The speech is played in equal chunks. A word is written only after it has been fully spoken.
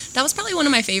That was probably one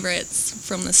of my favorites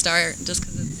from the start, just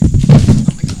because it's... Oh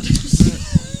my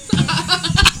god.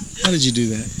 How did you do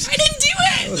that? I didn't do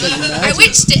it! I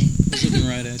witched it. Looking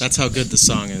right at you. That's how good the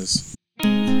song is.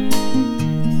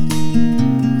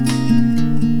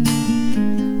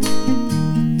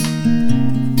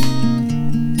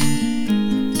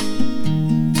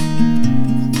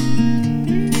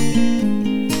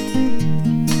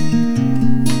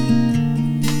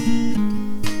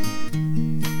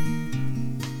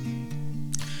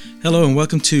 Hello and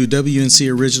welcome to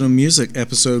WNC Original Music,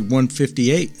 episode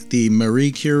 158, the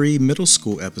Marie Curie Middle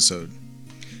School episode.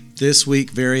 This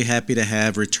week, very happy to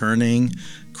have returning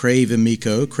Crave and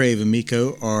Miko. Crave and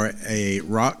Miko are a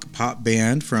rock pop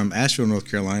band from Asheville, North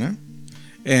Carolina.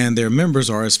 And their members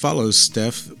are as follows: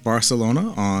 Steph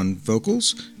Barcelona on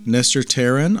vocals, Nestor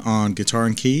Terran on guitar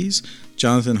and keys,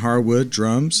 Jonathan Harwood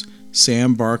drums,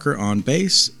 Sam Barker on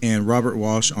bass, and Robert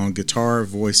Walsh on guitar,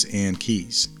 voice, and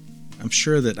keys. I'm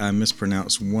sure that I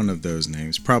mispronounced one of those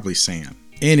names, probably Sam.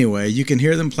 Anyway, you can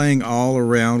hear them playing all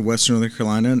around Western North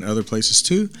Carolina and other places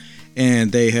too.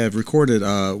 And they have recorded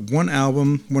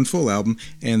one full album,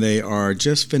 and they are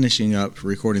just finishing up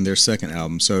recording their second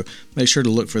album. So make sure to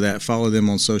look for that. Follow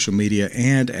them on social media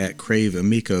and at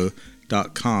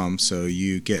craveamico.com so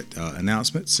you get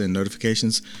announcements and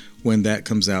notifications when that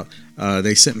comes out.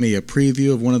 They sent me a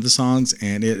preview of one of the songs,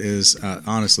 and it is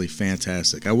honestly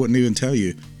fantastic. I wouldn't even tell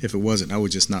you if it wasn't. I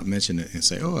would just not mention it and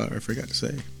say, oh, I forgot to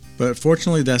say. But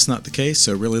fortunately, that's not the case,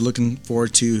 so really looking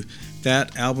forward to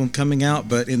that album coming out.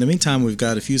 But in the meantime, we've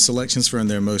got a few selections from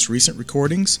their most recent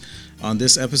recordings on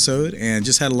this episode, and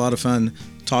just had a lot of fun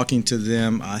talking to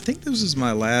them. I think this is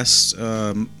my last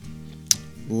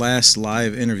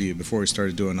live interview before we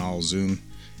started doing all Zoom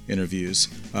interviews,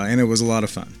 and it was a lot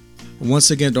of fun. Once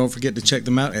again, don't forget to check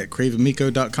them out at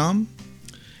craveamico.com.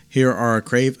 Here are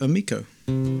Crave and Miko.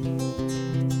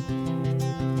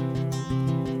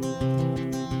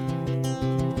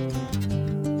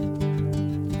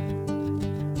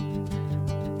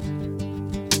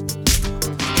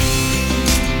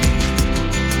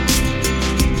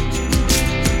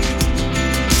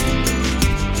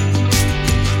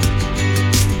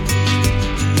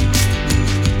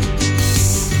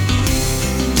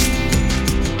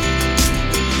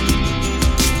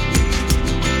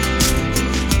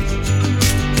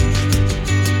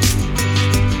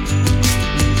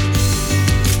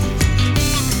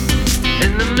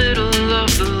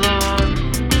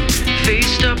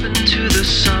 Faced up into the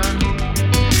sun,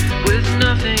 with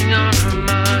nothing on her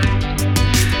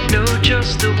mind. No,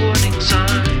 just the warning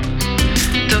signs.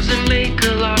 Doesn't make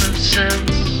a lot of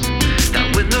sense that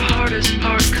when the hardest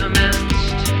part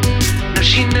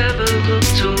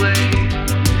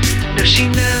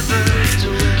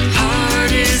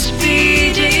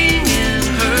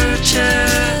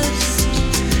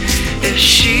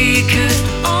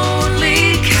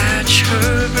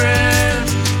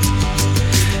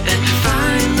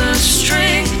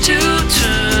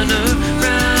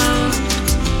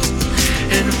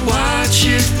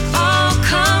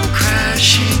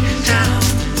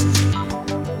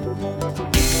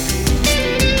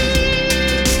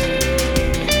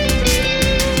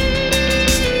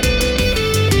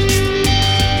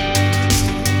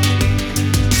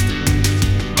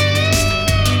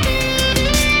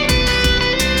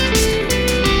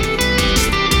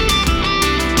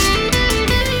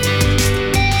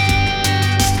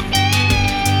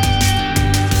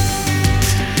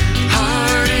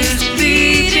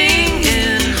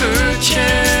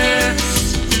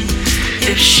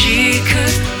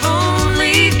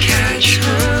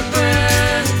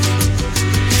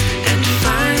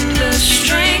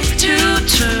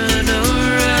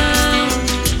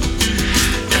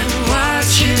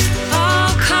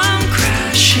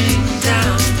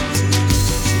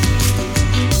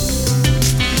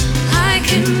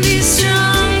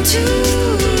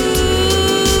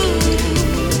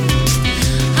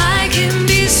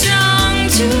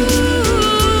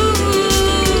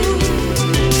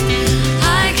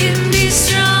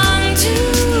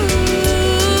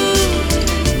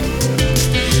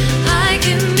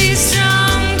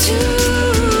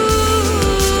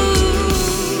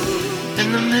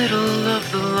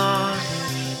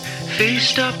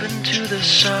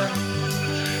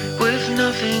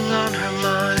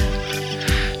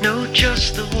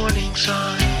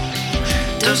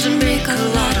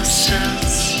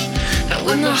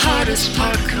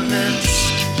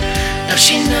commenced, now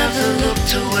she never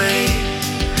looked away.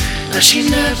 Now she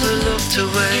never looked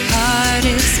away. Heart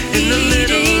is in the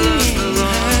middle of the beating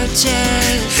lawn, her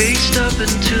chest. faced up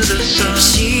into the sun. If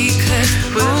she could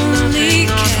with only nothing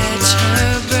on her catch mind.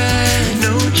 her breath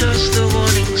No, just the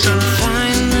warning sign. and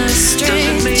find the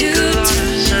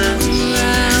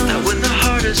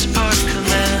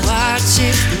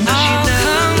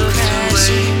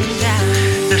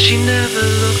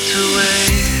float away.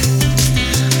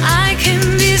 I can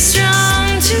be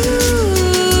strong too.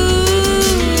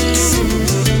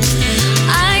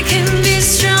 I can be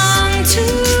strong too.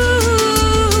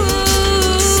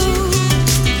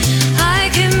 I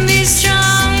can be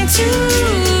strong too.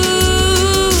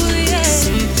 Yeah.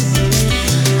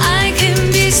 I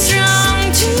can be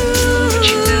strong too. But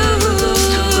you never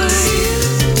looked away.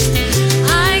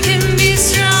 I can be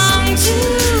strong too.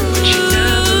 But you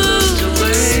never looked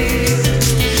away.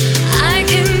 I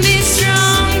can be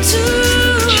strong too.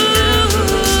 But you never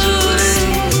looked away.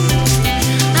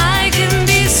 I can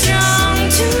be strong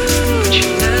too. But you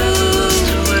never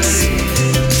looked away.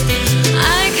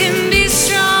 I can be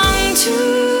strong too.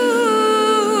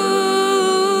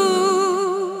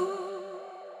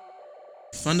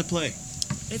 Fun to play.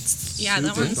 It's that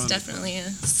Super one's fun. definitely a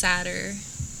sadder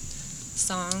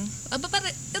song, but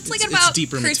it's like It's about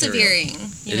deeper material.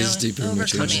 persevering. You It know, is deeper overcoming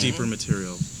material. Much deeper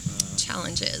material.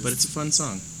 challenges. But it's a fun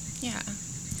song. yeah.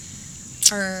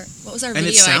 Or what was our And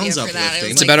it video idea sounds for that? uplifting.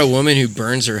 It It's was about a woman who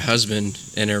burns her husband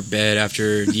in her bed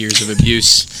after years of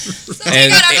abuse.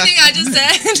 and everything I just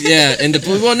said. Yeah, and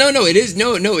it is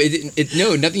no,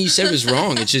 nothing you said was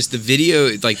wrong. It's just the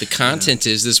video, like the content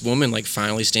is this woman like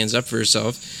finally stands up for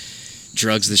herself,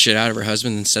 drugs the shit out of her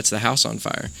husband, and sets the house on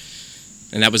fire.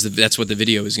 And that's what the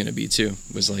video was going to be too.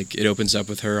 Was like it opens up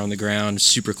with her on the ground,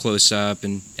 super close up,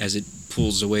 and as it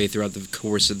pulls away throughout the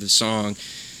course of the song,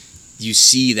 you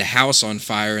see the house on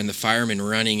fire and the firemen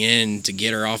running in to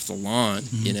get her off the lawn.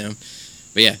 You know,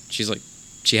 but yeah, she's like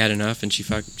she had enough, and she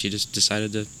just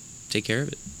decided to take care of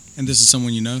it. And this is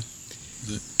someone you know?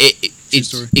 It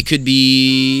story? it could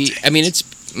be. I mean, it's.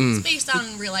 It's based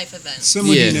on real life events.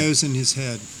 Someone Yeah. he knows in his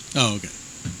head. Oh, okay.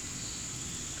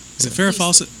 Is it Farrah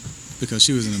Fawcett? Because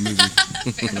she was in a movie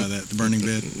about that, The Burning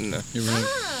Bed. No. You ever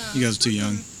heard? You guys are too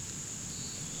young.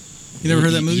 You never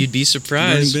heard that movie? You'd be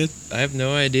surprised. Burning I have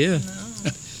no idea.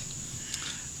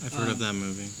 I've heard of that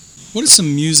movie. What is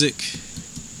some music?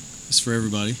 It's for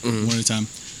everybody, Mhm. one at a time.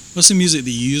 What's some music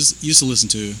that you used to listen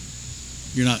to?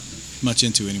 You're not much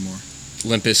into anymore.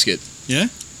 Limp Bizkit. Yeah?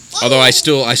 Although I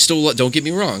still don't get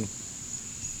me wrong.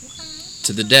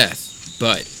 To the death,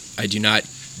 but I do not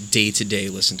day to day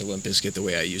listen to Limp Bizkit the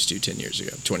way I used to 10 years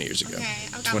ago, 20 years ago, Okay,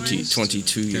 I've got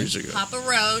 22 years ago. Papa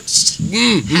Roach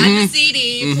Mm, had the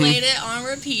CD, played it on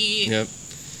repeat. Yep.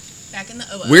 Back in the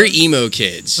 00s. We're emo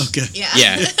kids. Okay. Yeah.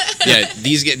 Yeah.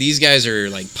 These guys are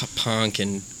like punk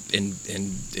and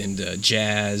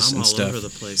jazz I'm and all stuff. over the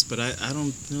place, but I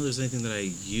don't know there's anything that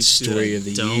I used to. Story that I of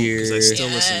the don't, year. because I still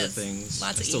listen to Yes. things.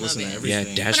 Lots I of still emo listen to bands. Yeah,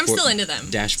 everything. But I'm Dashboard. still into them.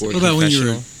 Dashboard What about when you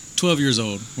Confessional. were 12 years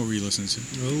old? What were you listening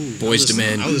to? Boys to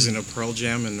Men. I was in a Pearl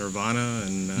Jam and Nirvana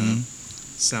and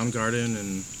Soundgarden,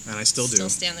 and I still do. Still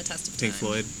stand the test of time. Pink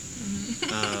Floyd.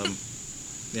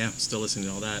 Yeah, still listening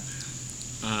to all that.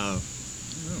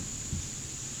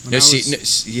 When I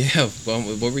was, Well,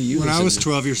 what were you? when I was listening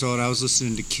 12 years old, I was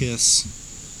listening to Kiss.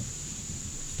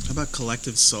 How about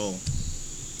Collective Soul?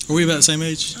 Are we about the same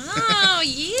age? Oh,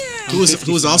 yeah. Who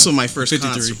was also my first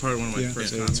 53. concert, part of one of my Yeah.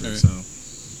 first Yeah. concerts. Alright.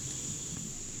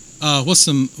 So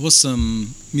What's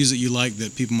some music you like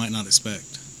that people might not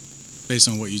expect, based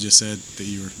on what you just said that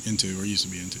you were into or used to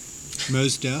be into?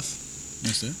 Mos Def.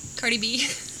 That's it. Cardi B.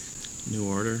 New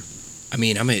Order. I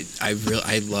mean,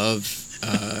 I love.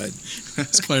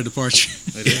 It's quite a departure.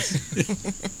 It is.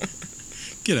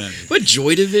 Get out of here. What,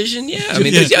 Joy Division? Yeah, I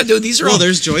mean, Yeah. these are Well, all.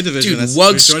 there's Joy Division. Dude, That's,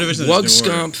 Wug there's Joy Division, there's New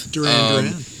Order. Scump,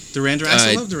 Duran. Duran Duran. I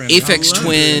still love Duran Duran. Aphex I love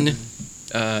Twin,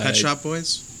 Duran. Pet Shop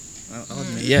Boys. I'll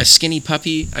admit it. yeah, Skinny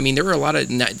Puppy. I mean, there were a lot of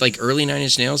like early Nine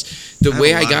Inch Nails. The I have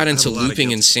way a I lot- got I have into a lot of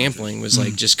looping and guilty pleasures. sampling was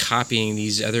like just copying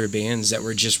these other bands that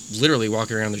were just literally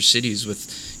walking around their cities with,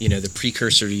 the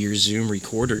precursor to your Zoom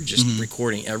recorder, just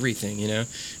recording everything, and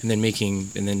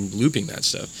then looping that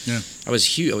stuff. Yeah. I was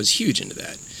huge into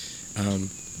that.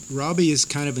 Robbie is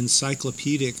kind of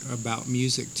encyclopedic about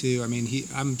music too. I mean,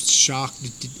 I'm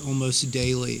shocked almost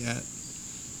daily at.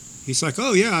 He's like,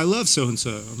 "Oh yeah, I love so and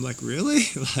so." I'm like, "Really?"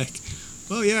 Like,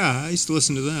 "Oh yeah, I used to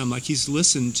listen to them." Like he's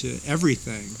listened to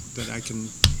everything that I can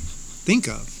think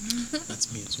of.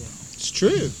 That's me as well. It's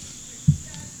true.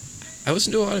 I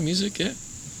listen to a lot of music. Yeah.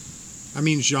 I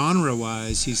mean,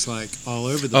 genre-wise, he's like all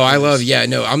over the Oh, place. I love. Yeah,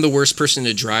 no, I'm the worst person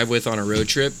to drive with on a road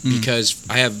trip because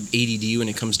I have ADD when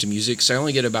it comes to music. So I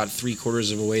only get about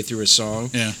 3/4 of a way through a song.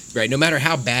 Yeah. Right. No matter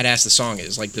how badass the song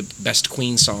is, like the best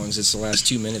Queen songs, it's the last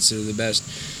 2 minutes that are the best.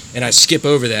 And I skip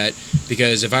over that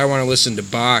because if I want to listen to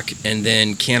Bach and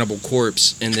then Cannibal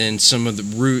Corpse and then some of the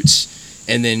Roots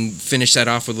and then finish that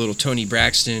off with a little Tony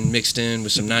Braxton mixed in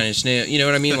with some Nine Inch Nails. You know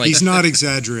what I mean? Like, He's not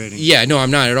exaggerating. yeah, no,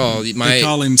 I'm not at all. They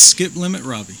call him Skip Limit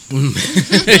Robbie.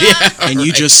 And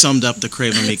you just summed up the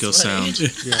Crave Amico sound.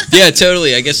 Yeah,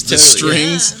 totally. I guess The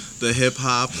totally. strings, the hip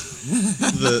hop,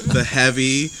 the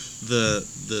heavy, the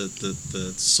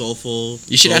soulful.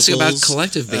 You should ask about vocals.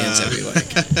 collective bands that we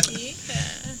like.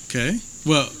 Okay.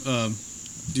 Well,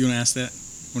 do you want to ask that?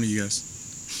 One of you guys.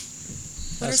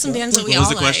 What are some bands that we What was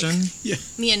all the like? question?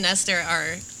 Me and Nestor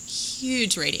are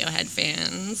huge Radiohead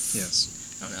fans. Yes.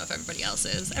 I don't know if everybody else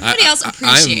is. Everybody else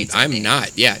appreciates it. I'm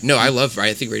not. Yeah. No, I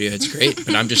think Radiohead's great,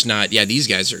 but I'm just not. Yeah, these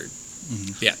guys are.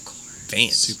 Yeah.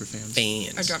 Fans. Super fans.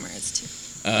 Fans. Our drummer is too.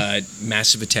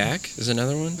 Massive Attack is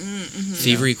another one. Mm-hmm.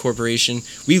 Thievery Corporation.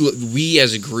 We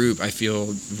as a group, I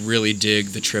feel, really dig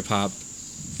the trip hop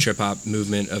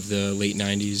movement of the late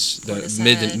 '90s, the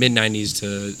Portishead. mid '90s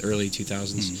to early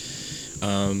 2000s.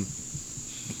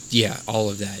 Yeah, all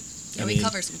of that. Yeah, we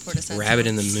cover some Portishead Rabbit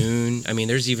in the songs. Moon. I mean,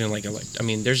 there's even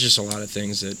there's just a lot of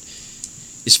things that,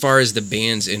 as far as the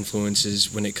band's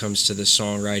influences when it comes to the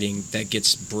songwriting that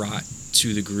gets brought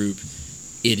to the group,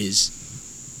 it is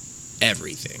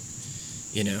everything,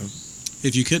 you know.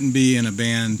 If you couldn't be in a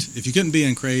band, if you couldn't be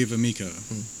in Crave Amico,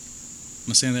 am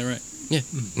I saying that right? Yeah.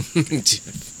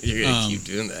 You're gonna keep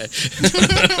doing that.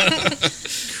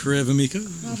 Crave Amico?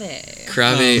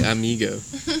 Crave Amigo.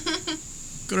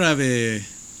 Crave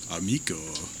Amico.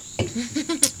 I'm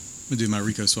gonna do my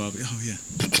Rico Suave. Oh yeah.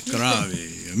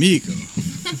 Crave Amico.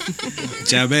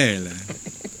 Ciao bella.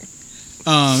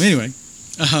 Anyway,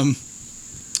 cutting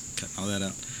all that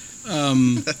out.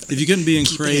 If you couldn't be in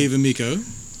Crave Amico,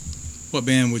 what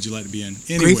band would you like to be in?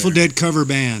 Anywhere. Grateful Dead cover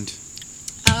band.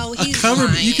 Oh, he's Cover.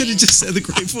 lying. You could have just said the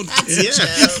Grateful Dead. That's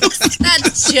jokes.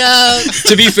 That's jokes.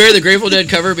 To be fair, the Grateful Dead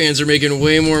cover bands are making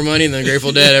way more money than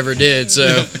Grateful Dead ever did,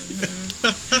 so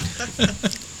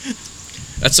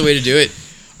that's the way to do it.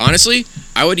 Honestly,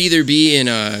 I would either be in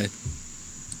God,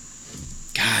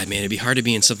 man, it'd be hard to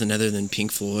be in something other than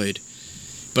Pink Floyd.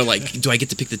 But like, do I get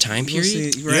to pick the time Well,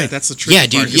 period? see, right, Yeah. that's the tricky Yeah,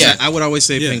 dude, part, 'cause yeah. I would always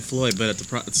say Yeah. Pink Floyd, but at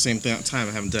the same time,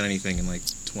 I haven't done anything in like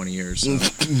 20 years. So.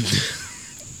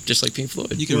 Just like Pink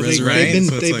Floyd. You could Well, resurrect. right?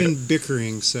 So it's they've like- been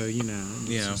bickering, so it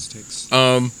Yeah. just takes.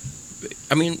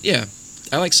 I mean, yeah,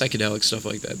 I like psychedelic stuff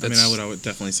like that. I mean, I would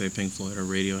definitely say Pink Floyd or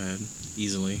Radiohead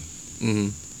easily.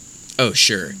 Oh,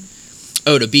 sure.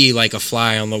 Oh, to be like a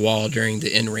fly on the wall during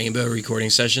the In Rainbow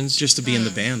recording sessions. Just to be in the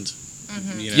band.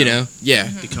 You know, yeah.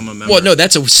 Become a member. Well, no,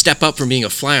 that's a step up from being a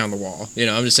fly on the wall. You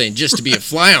know, I'm just saying, just to be a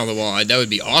fly on the wall, that would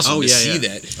be awesome Oh, to yeah, see yeah.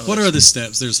 that. What are the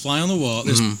steps? There's fly on the wall.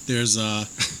 There's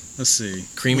let's see.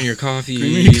 Cream in your coffee.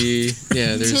 Cream in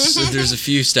Yeah, there's a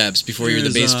few steps before you're the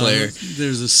bass player.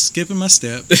 There's a skip in my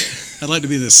step. I'd like to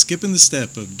be the skip in the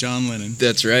step of John Lennon.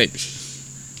 That's right.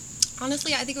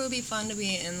 Honestly, I think it would be fun to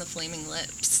be in the Flaming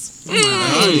Lips.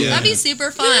 Oh, yeah. That'd be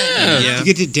super fun. Yeah. You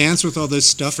get to dance with all those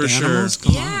stuffed For sure. animals.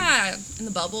 Come on. Yeah, in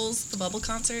the bubble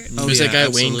concert. Oh, Who's yeah, that guy,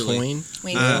 absolutely. Wayne Coyne?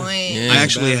 Wayne Uh, Coyne. yeah. I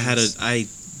actually Bands. I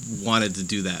wanted to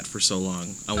do that for so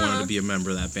long. I wanted to be a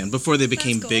member of that band before they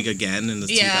became cool. big again in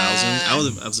the Yeah.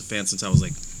 2000s. I was a fan since I was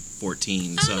like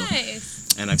 14. Oh, So nice.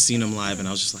 and I've seen them live, and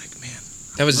I was just like, man,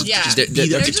 That was Yeah. just, be a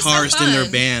They're just so guitarist in their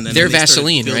fun. band. And They're then they started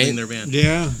Vaseline, building right? Their band.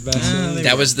 Yeah, Vaseline.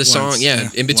 that was the song, Once. yeah.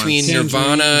 In between Once.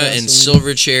 Nirvana Tangerine, and Vaseline.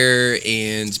 Silverchair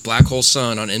and Black Hole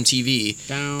Sun on MTV,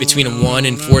 between 1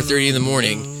 and 4:30 in the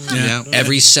morning, Yeah.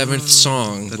 every seventh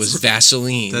song That's- was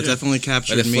Vaseline. That definitely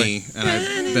captured By the me, and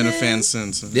I've been a fan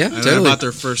since. Yeah, and totally. I bought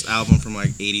their first album from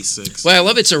like '86. Well, I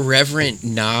love it's a reverent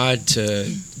nod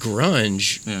to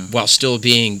grunge Yeah. while still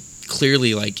being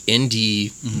clearly like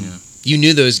indie. Yeah. You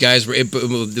knew those guys were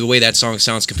the way that song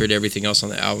sounds compared to everything else on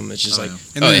the album. It's just Oh, like, yeah.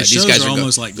 And oh then yeah, the these shows guys are are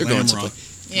almost like they're glam going rock.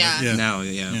 Yeah. Yeah. Now,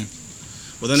 yeah. Yeah.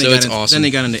 Well, then So they it's got awesome. then they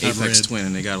got into I've Aphex read. Twin,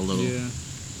 and they got a little. Yeah.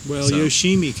 Well, So-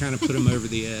 Yoshimi kind of put him over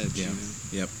the edge. Yeah. You know?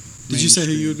 Yep. Did you say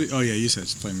who you would be? Oh yeah, you said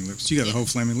Flaming Lips. You got the whole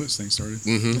Flaming Lips thing started.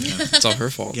 It's all her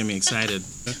fault. Get me excited.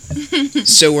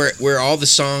 So where all the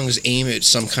songs aim at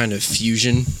some kind of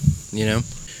fusion, you know,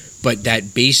 but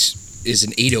that bass is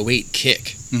an 808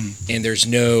 kick, and there's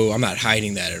no, I'm not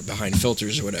hiding that behind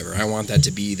filters or whatever. I want that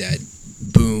to be that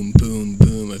boom, boom,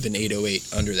 boom of an 808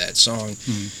 under that song.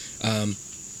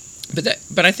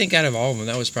 But I think out of all of them,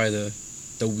 that was probably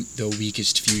the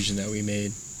weakest fusion that we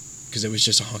made, because it was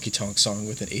just a honky tonk song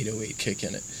with an 808 kick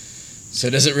in it. So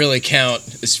it doesn't really count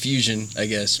as fusion, I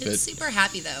guess. But It's super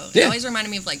happy though. Yeah. It always reminded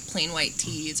me of like Plain White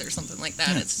Tees or something like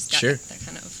that. It's just got Sure. that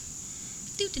kind of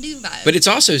do vibe. but it's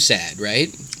also sad,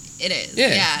 right? it is. Yeah.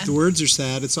 Yeah. The words are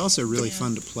sad. It's also really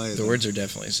fun to play. The though. words are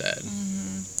definitely sad.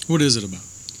 What is it about?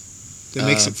 That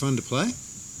makes it fun to play.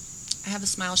 I have a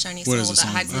smile, shiny What soul is the that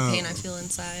song hides the about? pain I feel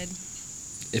inside.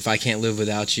 if I can't live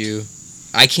without you,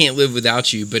 I can't live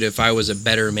without you, but if I was a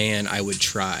better man, I would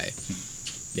try.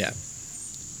 Yeah.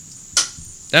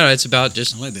 No, it's about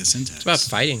just, I like that syntax. it's about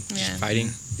fighting. Yeah. Just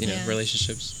fighting, Yeah.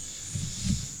 relationships.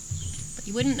 But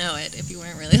you wouldn't know it if you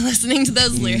weren't really listening to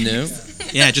those lyrics. No.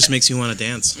 Yeah, it just makes you want to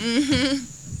dance. Mm-hmm.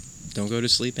 Don't go to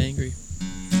sleep angry.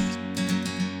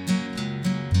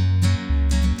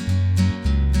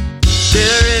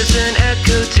 There is an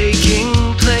echo taking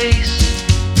place.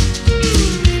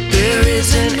 There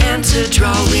is an answer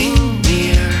drawing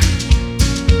near.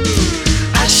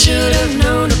 I should have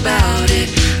known about it.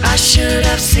 I should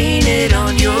have seen it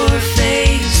on your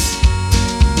face.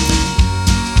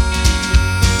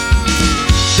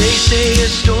 They say a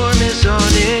storm is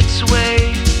on its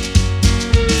way,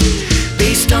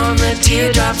 based on the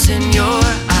teardrops in your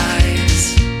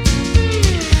eyes.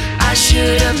 I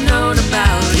should have known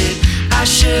about it. I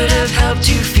should have helped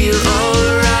you feel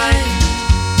alright.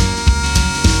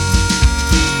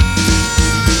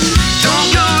 Don't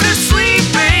go to sleep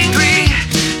angry.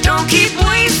 Don't keep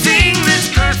wasting this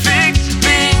perfect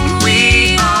thing.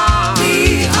 We are,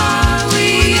 we are,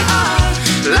 we are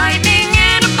lightning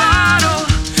in a bottle.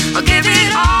 I'll give it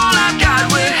all I've got.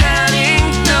 We're heading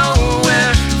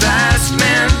nowhere. Fast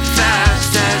man,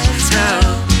 fast as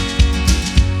hell.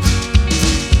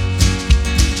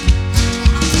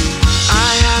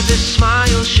 I have this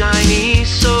smile, shiny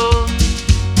soul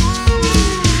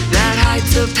that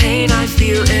hides the pain I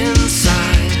feel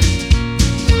inside.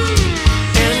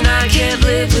 And I can't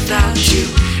live without you.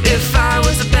 If I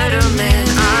was a better man,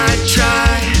 I'd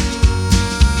try.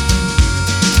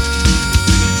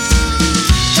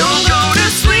 Don't go to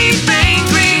sleep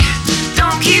angry.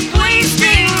 Don't keep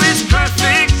wasting this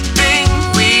perfect thing.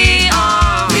 We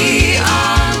are, we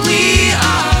are, we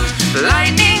are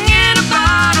lightning in a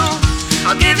bottle.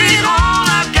 I'll give it all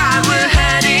I've got. We're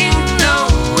heading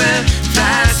nowhere.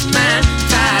 Fast man,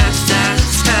 fast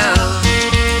as hell.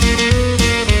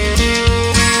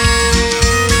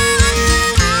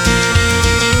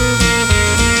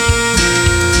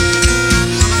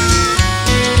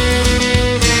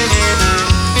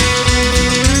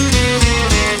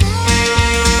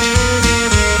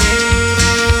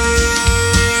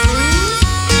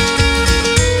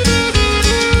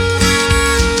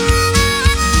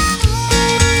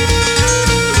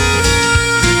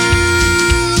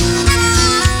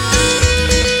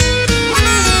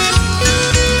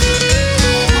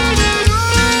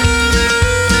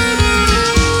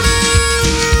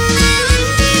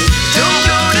 Don't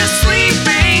go to sleep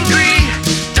angry.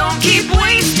 Don't keep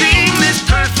wasting this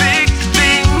perfect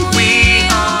thing. We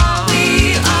are,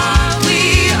 we are,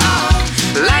 we are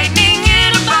lightning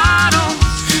in a bottle.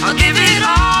 I'll give it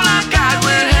all I've got.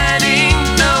 We're heading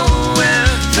nowhere.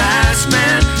 Fast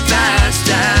man, fast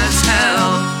as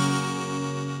hell.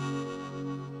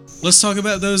 Let's talk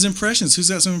about those impressions. Who's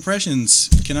got some impressions?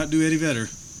 Cannot do Eddie Vedder.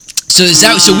 So is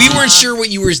that, so we weren't sure what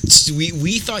you were,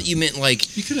 we thought you meant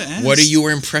like, You could have asked. what are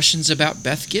your impressions about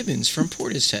Beth Gibbons from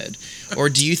Portishead? Or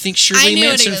do you think Shirley knew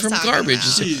what he Manson was from talking Garbage?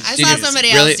 about. Is I Did saw you- somebody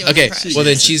really? else doing Okay, impressions. well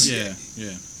then she's, Yeah,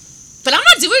 yeah. But I'm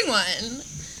not doing one.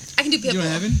 I can do You want to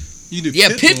have Pitbull. him? You can do yeah,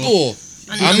 Pitbull.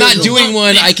 Pitbull. I'm not doing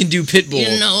one, I can do Pitbull.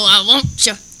 You know I want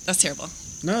you. That's terrible.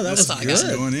 No, that was That's all I got.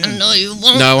 good. Going in. I know you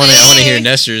want No, I want to me. hear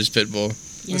Nestor's Pitbull.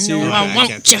 You Let's see know what- I want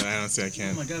can't do you. it. I don't see I Oh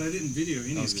can. my god, I didn't video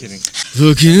any I was of kidding. this.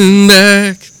 Looking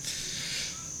back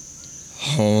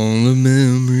on the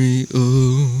memory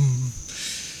of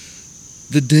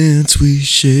the dance we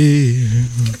shared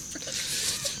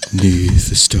neath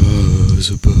the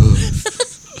stars above.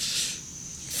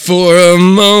 For a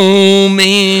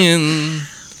moment,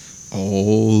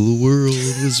 all the world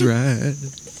was right.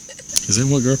 Is that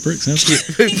what Girl Prick sounds like?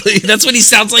 That's what he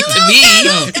sounds like to me.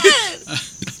 I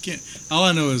can't. All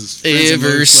I know is Friends and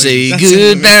Ever Love say Places.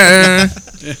 goodbye?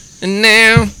 And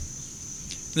now,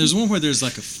 There's one where there's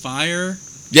like a fire.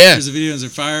 yeah, There's a video. There's a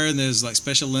fire, and there's like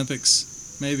Special Olympics,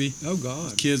 maybe Oh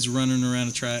God. kids running around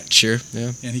a track, sure,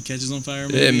 yeah. and he catches on fire.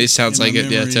 Yeah, Maybe, it sounds in my like it.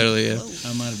 Yeah, memory. totally. Yeah.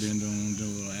 I might have been doing a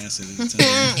little acid at the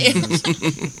time.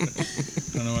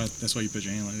 I don't know why. That's why you put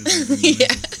your hand like this. Yeah.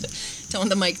 Don't want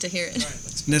the mic to hear it.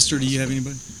 Nestor, do you have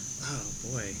anybody? Oh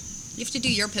boy. You have to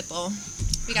do your Pitbull.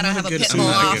 We gotta I'm have a I'm Pitbull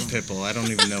not a off. good Pitbull. I don't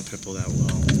even know Pitbull that well.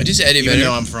 I just Eddie Even Vedder.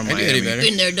 though I'm from I do Eddie Miami. Vedder.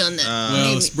 Been there, done that.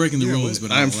 Well, it's breaking the rules,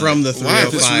 but I I'm don't from the like it. Why? If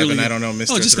 305 it's really and I good- don't know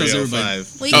Mr. Oh, just 'cause everybody-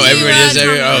 305. Well, Oh, you, everybody does Tom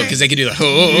Eddie. Oh, Miller. because they can do the.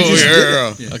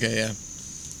 Yeah. Okay, yeah.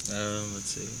 Let's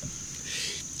see.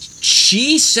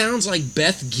 She sounds like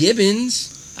Beth Gibbons.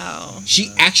 Oh.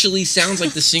 She actually sounds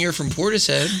like the singer from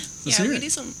Portishead. Let's Yeah, hear we it. do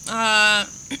some. Sing I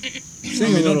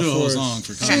mean, a don't little do a whole for us. song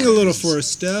for Sing context. a little for us,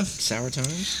 Steph. Sour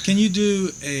Times. Can you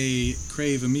do a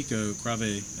Crave Amico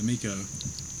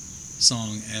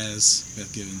song as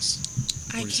Beth Gibbons?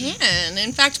 I What is it? can.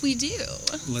 In fact, we do.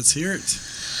 Let's hear it.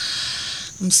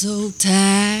 I'm so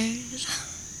tired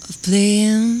of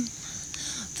playing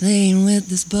with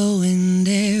this bow and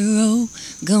arrow.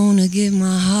 Gonna give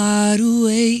my heart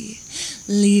away,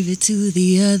 leave it to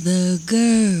the other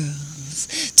girls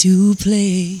to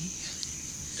play.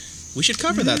 We should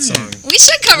cover that song. We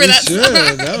should cover that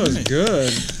song. That was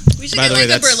good. We should By get the way, like a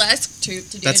that's- burlesque troupe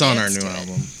to do That's a on our dance new to it.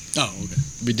 album. Oh, okay.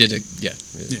 We did it. Yeah.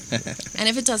 And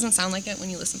if it doesn't sound like it when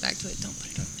you listen back to it, don't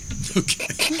put it on. Okay.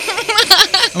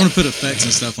 I'm going to put effects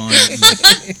and stuff on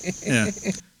it. Yeah.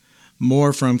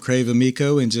 More from Crave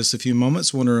Amico in just a few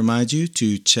moments. Want to remind you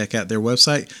to check out their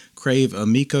website,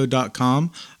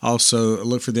 craveamico.com. Also,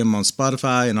 look for them on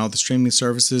Spotify and all the streaming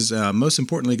services. Most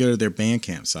importantly, go to their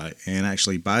Bandcamp site and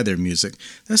actually buy their music.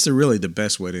 That's really the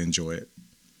best way to enjoy it.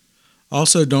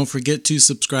 Also, don't forget to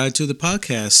subscribe to the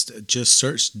podcast. Just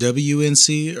search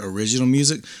WNC Original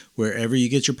Music wherever you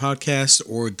get your podcast,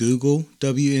 or Google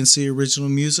WNC Original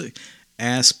Music.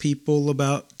 Ask people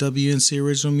about WNC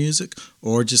Original Music,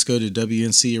 or just go to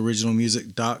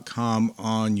WNCOriginalmusic.com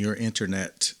on your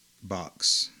internet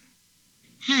box.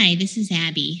 Hi, this is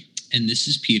Abby, And this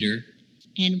is Peter.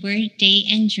 and we're Date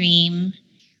and Dream.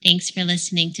 Thanks for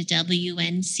listening to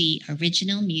WNC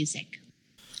Original Music.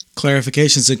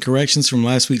 Clarifications and corrections from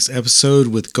last week's episode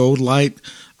with Gold Light.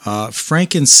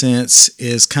 Frankincense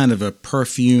is kind of a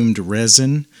perfumed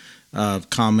resin,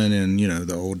 common in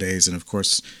the old days, and of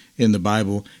course in the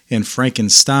Bible. And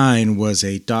Frankenstein was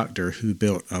a doctor who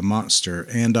built a monster,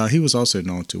 and he was also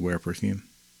known to wear perfume.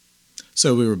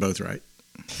 So we were both right.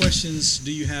 Questions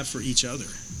do you have for each other?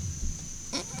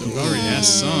 You've already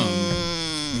asked some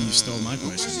when you stole my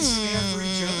questions.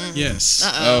 Yes.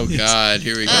 Oh God,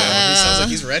 here we go. He sounds like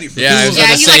he's ready for Yeah, I was Yeah,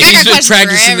 about to he's say like, I got he's been questions for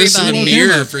practicing this in the everybody.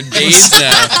 mirror for days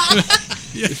now.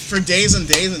 for days and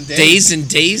days and days. Days and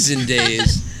days and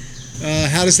days.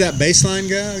 How does that bass line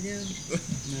go again?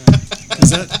 Is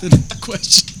that the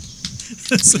question?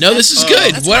 No, this is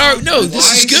good. That's What are fine. no? This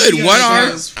Why is is good. she What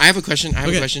guys- are? I have a question.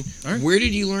 Okay. All right. Where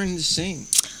did you learn to sing?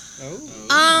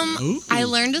 Ooh. I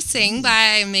learned to sing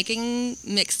by making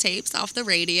mixtapes off the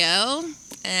radio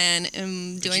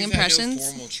and doing impressions.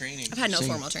 formal training. I've had no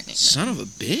formal training. Son of a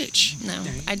bitch. No,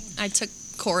 I took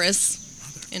chorus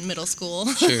in middle school,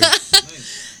 Sure.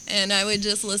 and I would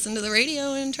just listen to the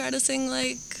radio and try to sing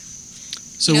like.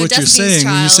 So You know, what you're Destiny's saying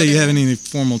when you say you Child haven't any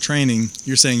formal training,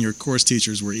 you're saying your course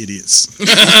teachers were idiots.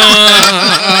 Actually,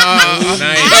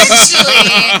 That's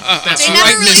they right,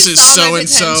 never really Mrs. saw my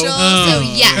So-and-so. potential. Oh, So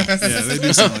yeah. Yeah, they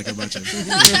do sound like a bunch of. I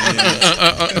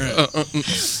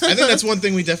think that's one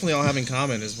thing we definitely all have in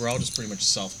common is we're all just pretty much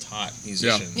self-taught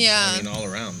musicians. Yeah. I mean, all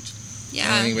around. I don't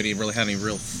Yeah. think anybody really had any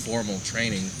real formal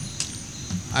training.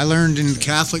 I learned in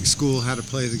Catholic school how to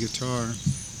play the guitar.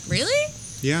 Really?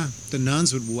 Yeah, the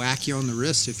nuns would whack you on the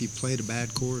wrist if you played a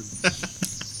bad chord.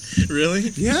 Really?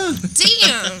 Yeah.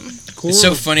 Damn. It's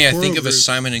so funny. I think of a group.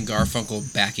 Simon and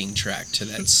Garfunkel backing track to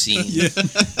that scene. Yeah.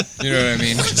 You know what I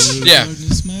mean? Yeah.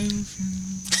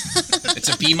 It's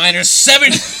a B minor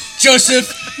 7,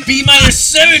 Joseph. B minor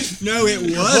 7. No, it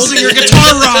was Holding your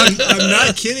guitar wrong. I'm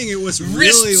not kidding. It was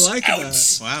really Wrists like out.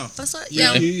 that. Wow. That's what.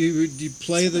 Yeah, Yeah. you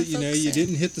play the, That's what folks you say.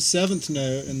 didn't hit the seventh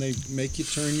note, and they make you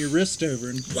turn your wrist over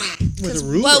and whack with a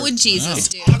ruler. What would Jesus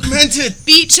do? Augmented.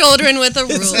 Beat children with a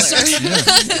ruler.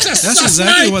 That's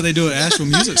exactly what they do at Asheville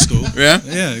Music School. Yeah.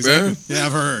 Yeah, exactly. Yeah,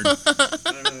 I've heard.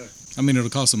 I mean, it'll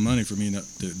cost some money for me not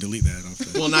to delete that off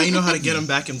the. Well, now you know how to get him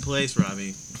back in place,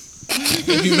 Robbie.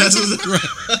 If he messes up,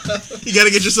 you got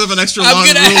to get yourself an extra long I'm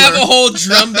gonna ruler. have a whole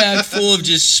drum bag full of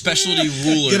just specialty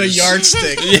rulers. Get a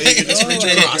yardstick. So you can just reach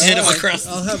across. Hit 'em across.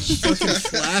 I'll have fucking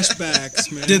flashbacks,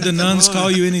 man. Did the nuns Come on.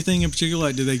 call you anything in particular?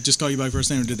 Like, did they just call you by first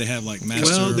name, or did they have like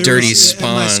master? Well, there Dirty was, At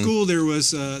my spawn. school, there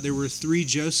were 3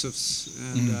 Josephs,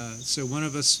 and so one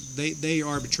of us they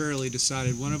arbitrarily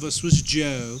decided one of us was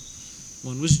Joe,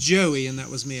 one was Joey, and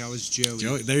that was me. I was Joey.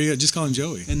 Joey. There you go. Just call him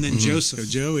Joey. And then Joseph. So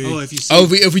Joey. Oh, if you see, Oh,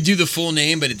 if we do the full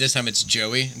name, but at this time it's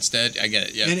Joey instead. I get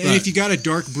it. Yeah. and if you got a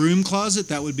dark broom closet,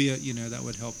 that would be that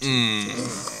would help too.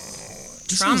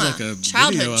 This Trauma. sounds like a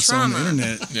Childhood video I saw on the trauma.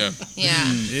 internet. Yeah. Yeah.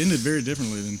 It ended very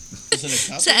differently than.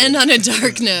 To end on a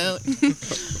dark note.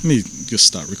 Let me just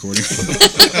stop recording.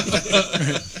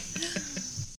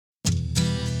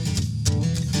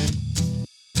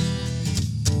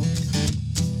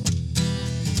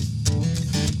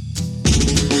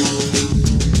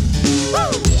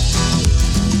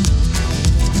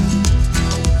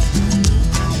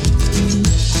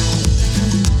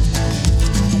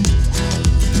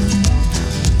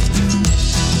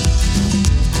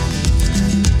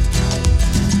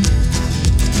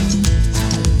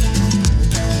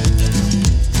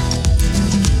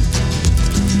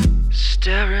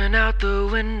 out the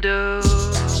window.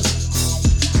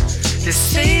 They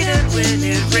say that when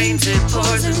it rains it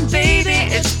pours, and baby,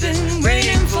 it's been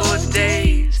raining for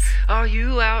days. Are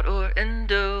you out or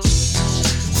indo? 'Cause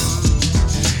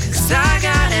I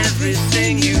got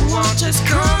everything you want, just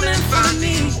come and find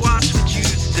me. Watch what you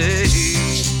say.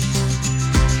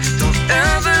 Don't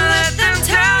ever let them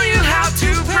tell you how to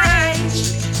pray.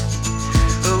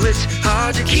 Oh, it's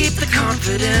hard to keep the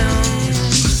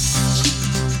confidence.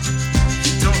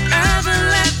 Don't ever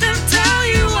let them tell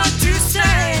you what to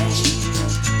say.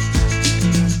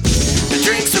 The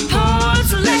drinks are poured,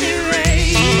 so let it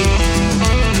rain.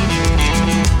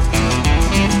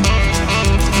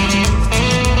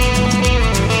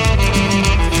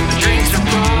 The drinks are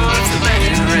poured, so let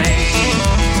it rain.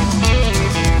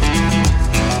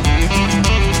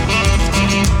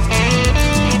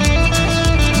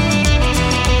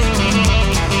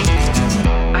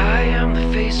 I am the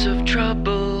face of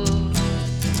trouble,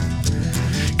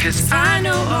 'cause I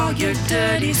know all your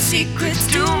dirty secrets.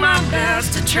 Do my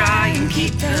best to try and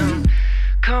keep them.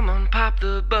 Come on, pop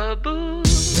the bubble.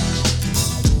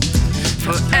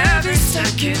 For every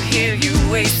second here you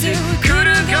wasted, we could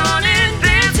have gone and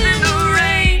danced in the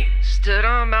rain. Instead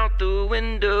I'm out the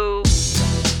window.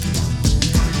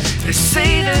 They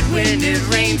say that when it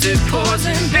rains it pours,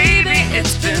 and baby,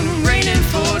 it's been raining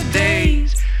for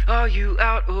days. Are you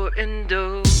out or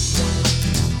indo?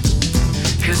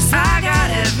 'Cause I got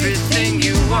everything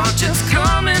you want, just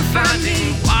come and find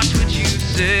me. Watch what you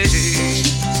say.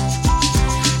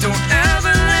 Don't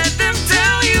ever let them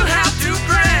tell you how to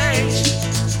pray.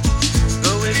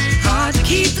 Oh, it's hard to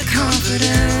keep the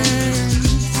confidence.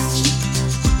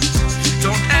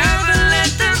 Don't ever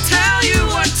let them tell you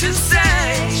what to say.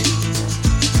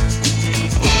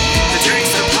 The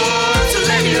drinks are poured, so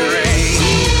let it rain.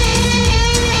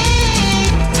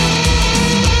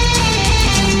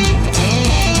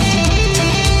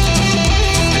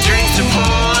 The drinks are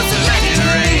poured, so let it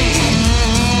rain.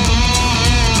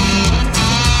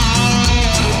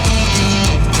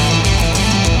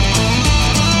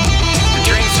 The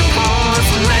drinks are poured,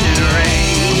 so let it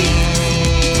rain.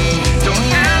 Don't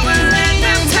ever let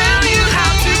them tell you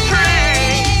how to pray.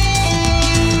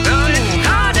 Oh, it's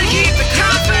hard to keep the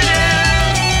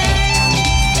confidence.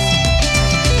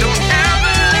 Don't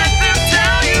ever let them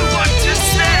tell you what to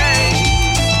say.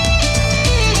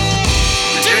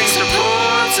 The drinks are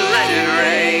poured, so let it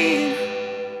rain.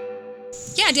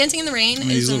 Yeah, Dancing in the Rain I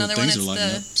mean, is these little another one. things It's are lighting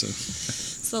the, up, so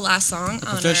it's the last song a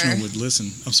on professional our would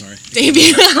listen. I'm sorry.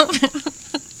 debut album.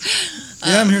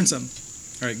 Yeah, I'm hearing something.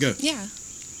 All right, go. Yeah.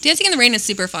 Dancing in the Rain is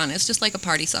super fun. It's just like a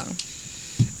party song.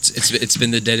 It's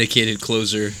been the dedicated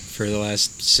closer for the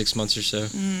last 6 months or so.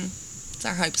 It's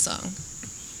our hype song.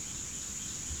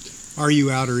 Are you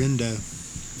out or indo?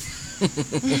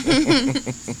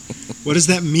 What does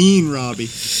that mean, Robbie?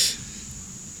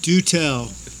 Do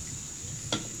tell.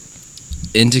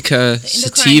 Indica The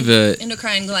sativa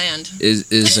endocrine gland.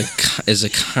 is a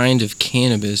kind of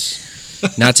cannabis,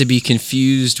 not to be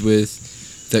confused with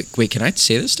the. Wait, can I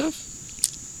say this stuff?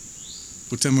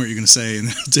 Well, tell me what you're going to say, and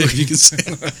then I'll tell you if you can say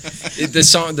it.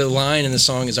 The line in the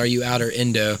song is "Are you out or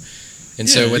indo?" And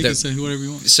Yeah, so you what can say whatever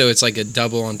you want. so it's like a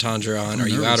double entendre on I'm "Are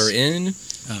you out or nervous. in?"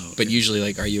 Oh, But usually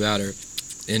like "Are you out or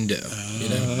indo?" You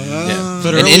know? Yeah.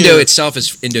 But And earlier- Indo itself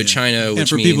is Indochina, and which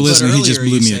for means people listening, he just earlier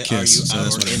blew you me a say, "Are kiss. you So out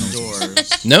that's or what I know.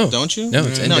 indoors?" no, Don't you? No,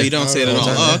 it's No, Indo. you don't say it at all.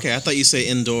 It's Oh, Indo. okay. I thought you say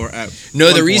indoor at No,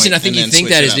 one the reason point I think and you then think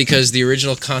switch that it is up. because the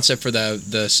original concept for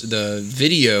the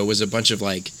video was a bunch of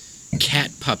like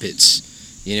cat puppets,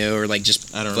 you know, or like just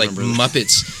I don't like remember that.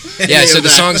 Muppets. Any Yeah, so of the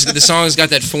that. song's got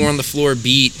that 4 on the floor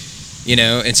beat, you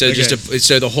know, and so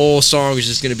so the whole song is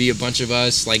just going to be a bunch of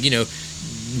us like, you know,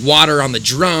 water on the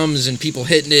drums and people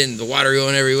hitting it and the water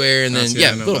going everywhere and then see,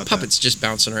 I know little about puppets just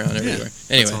bouncing around everywhere.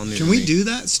 That's all Anyway, new Can to we me. do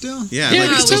that still? Yeah, Yeah, I'd like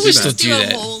we to still totally do still that. do do a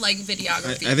that. whole like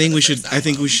videography. I think for we the should. first I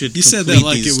think album. we should. You said that complete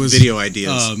like these it was video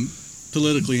ideas.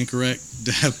 Politically incorrect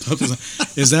to have puppets.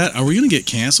 Is that? Are we going to get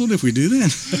canceled if we do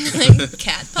that? Like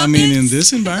cat puppets. I mean, in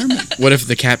this environment. what if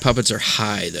the cat puppets are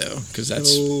high though? Because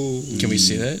that's Oh. can we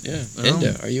see that? Yeah,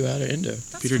 Indo. Are you out or Indo?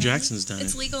 That's Peter fine. Jackson's done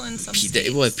It's it. legal in some Well, states.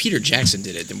 if Peter Jackson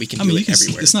did it, then we can I do mean, you it can,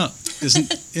 everywhere. it's not.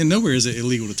 In nowhere is it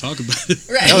illegal to talk about it.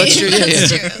 Right. Oh, that's true, yeah,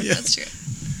 That's yeah. true. Yeah. That's true.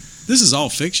 This is all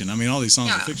fiction. I mean, all these songs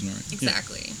Yeah, are fiction, right? Yeah.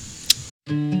 Exactly.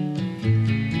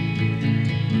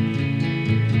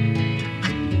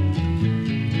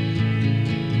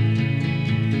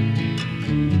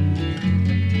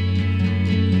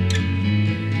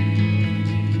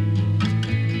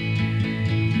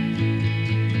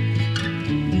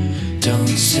 Don't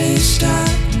say stop,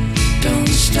 don't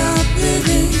stop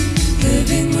living,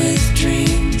 living with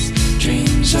dreams.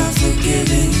 Dreams are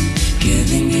forgiving,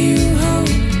 giving you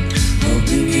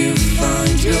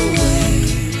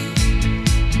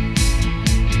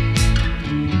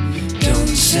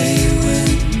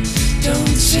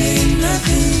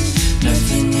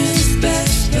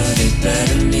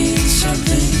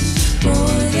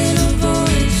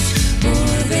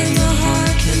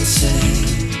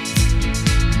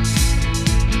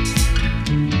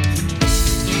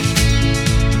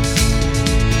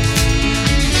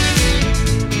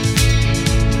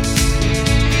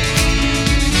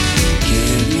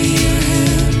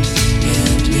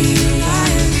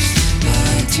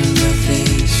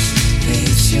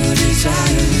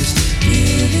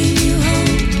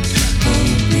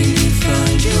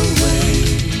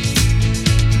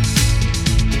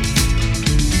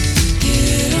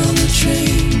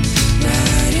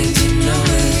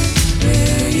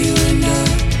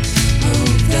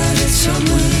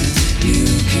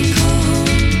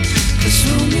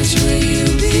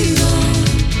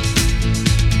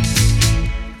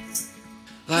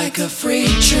like a freight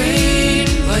train,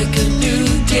 like a new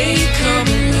day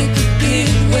coming, like a big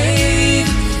wave.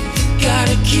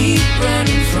 Gotta keep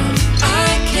running from.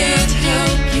 I can't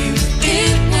help you.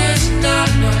 It was not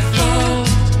my fault.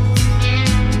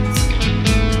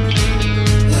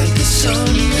 Like a sun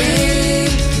ray,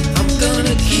 I'm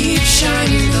gonna keep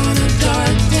shining on a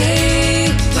dark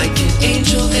day, like an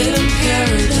angel in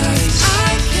paradise.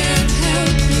 I can't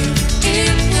help you.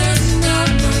 It was not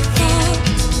my fault.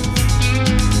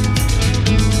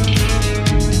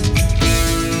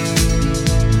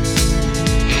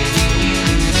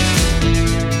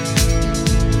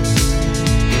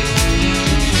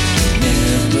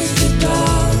 Man with the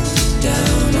dog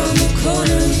down on the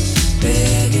corner,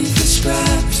 begging for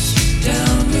scraps,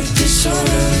 down with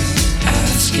disorder,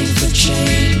 asking for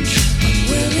change,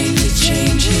 unwilling to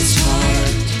change his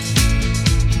heart.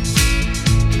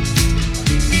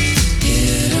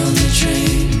 Get on the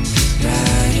train,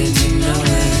 ride into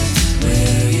nowhere,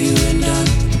 where you end up.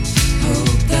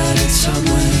 Hope that it's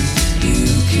somewhere you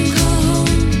can call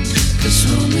home, 'cause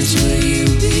home is where you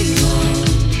belong.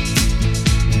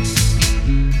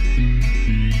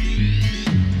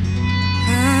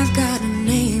 I've got a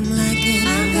name like it.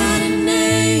 I've got a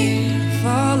name.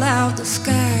 Fall out the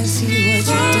sky, see what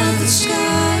you done. The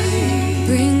sky.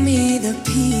 Bring me the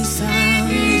peace I'm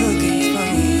looking for.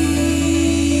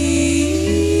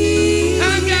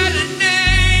 I've got a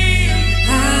name.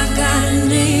 I've got a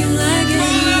name like it.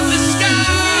 Fall out the sky.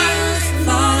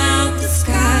 Fall out the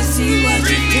sky, see what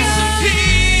you done.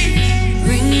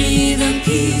 Bring me the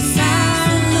peace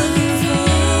I'm looking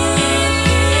for.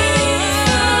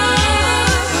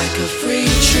 Like a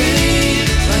freight train,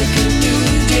 like a new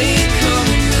day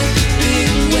coming, like a big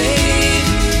wave.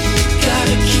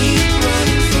 Gotta keep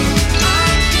running from. I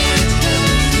can't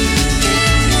help you.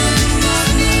 It was not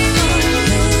my fault.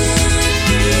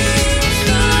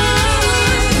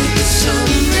 Like a sun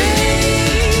ray,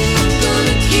 I'm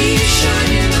gonna keep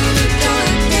shining on a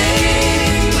dark day,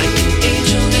 like an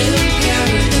angel in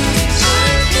paradise. I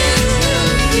can't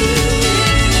help you.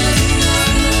 It was not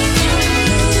my fault.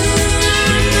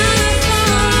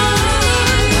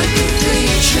 Like a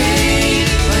freight train,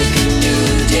 like a new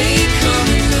day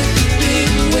coming, like a big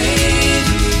wave.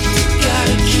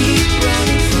 Gotta keep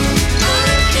running from. I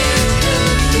can't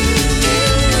help you.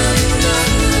 It was not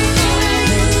my fault.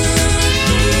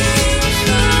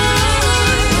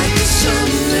 Like a sun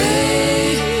ray,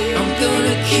 I'm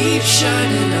gonna keep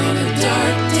shining on a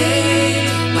dark day,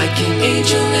 like an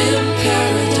angel in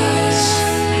paradise.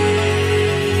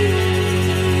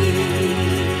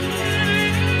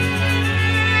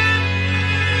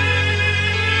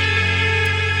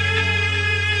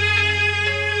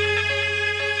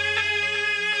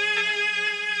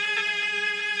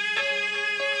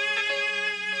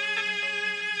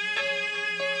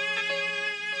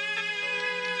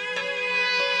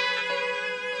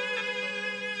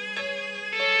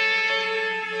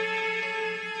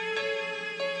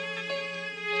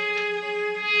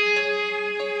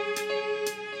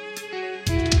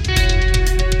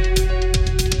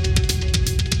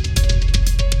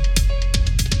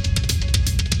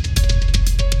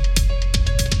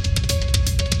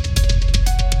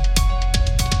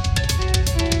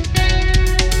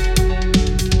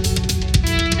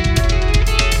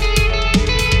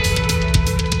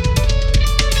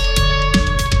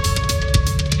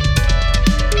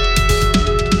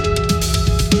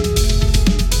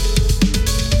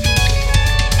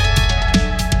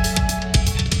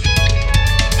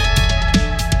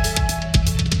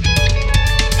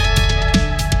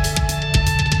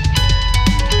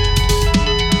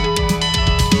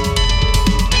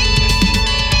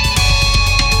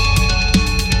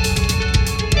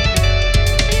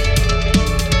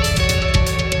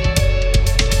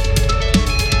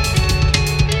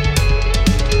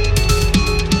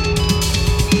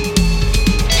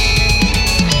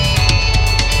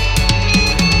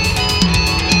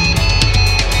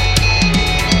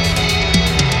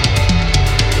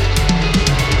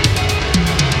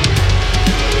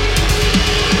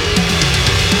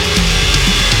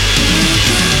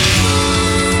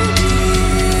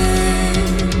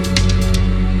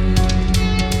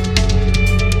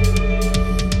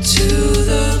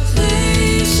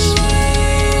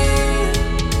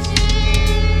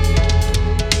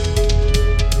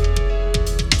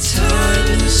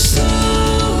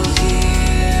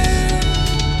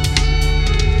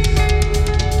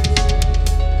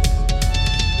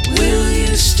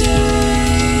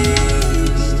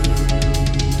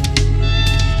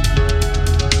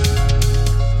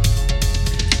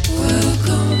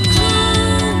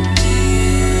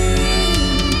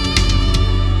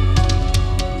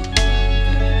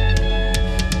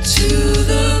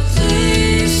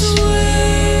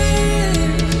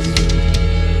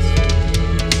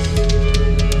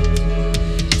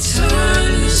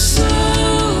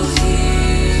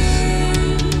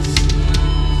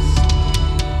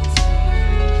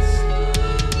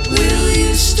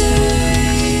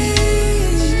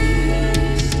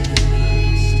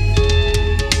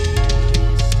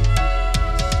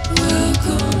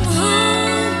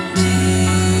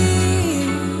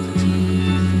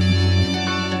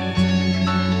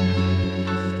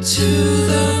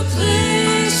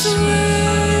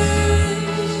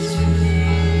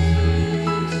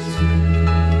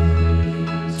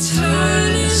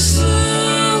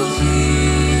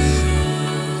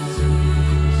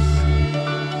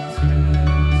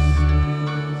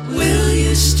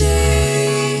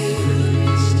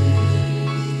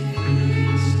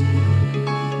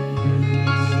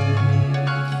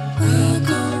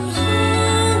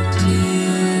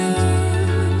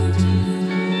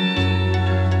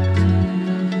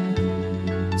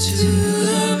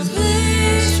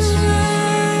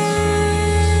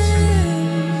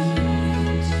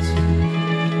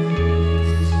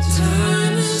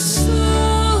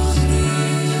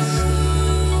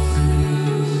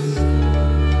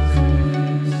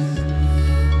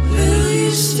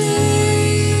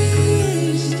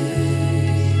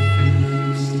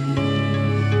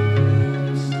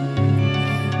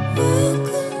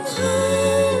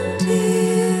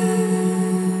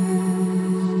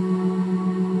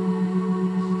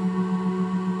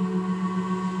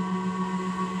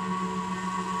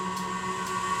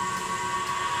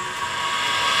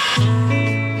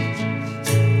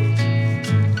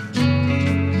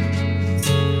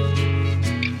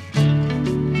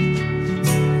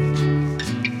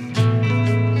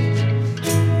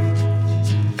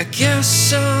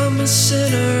 Yes, I'm a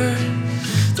sinner.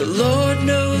 The Lord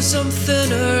knows I'm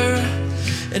thinner,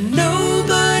 and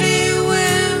nobody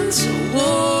wins a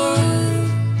war.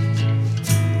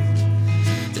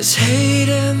 There's hate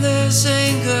and there's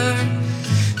anger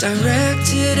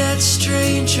directed at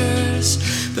strangers,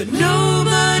 but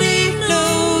nobody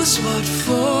knows what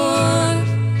for.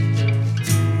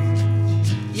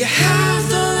 You have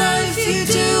the life you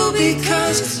do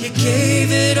because you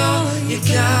gave it all you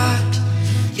got.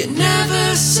 You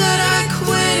never said I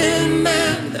quit, and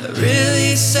man, that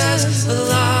really says a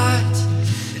lot.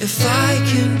 If I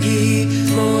can be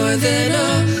more than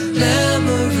a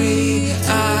memory,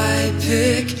 I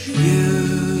pick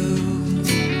you.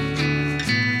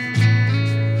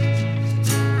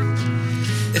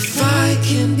 If I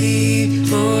can be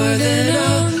more than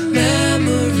a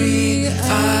memory,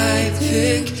 I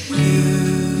pick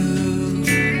you.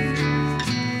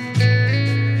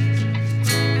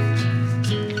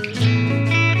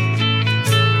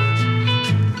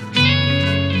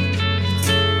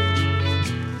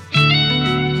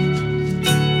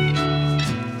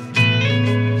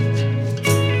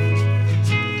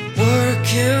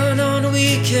 Working on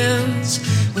weekends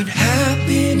when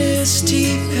happiness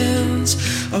depends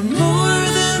on more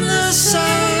than the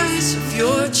size of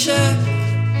your check.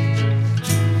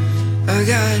 I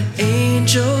got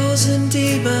angels and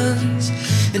demons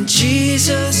and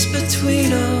Jesus between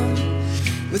them.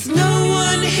 With no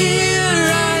one here,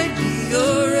 I'd be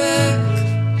a wreck.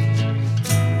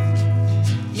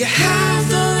 You have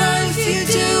the life you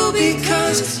do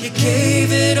because you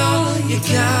gave it all you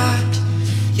got.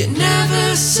 You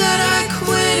never said I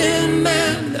quit, and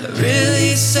man, that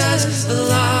really says a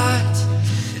lot.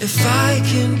 If I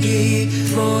can be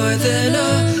more than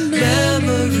a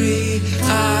memory,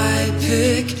 I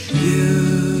pick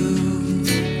you.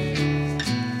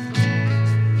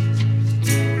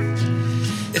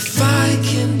 If I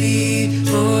can be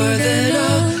more than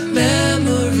a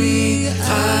memory,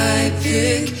 I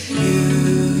pick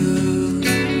you.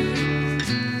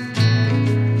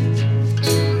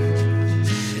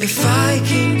 If I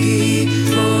can be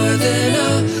more than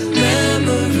a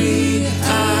memory,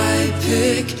 I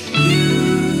pick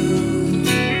you.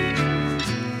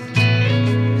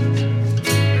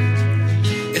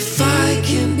 If I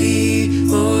can be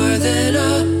more than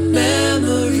a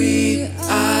memory,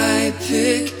 I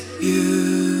pick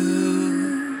you.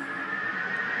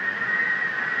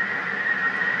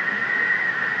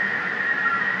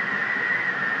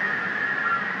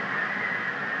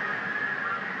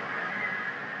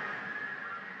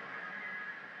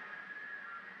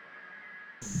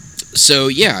 So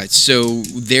yeah, so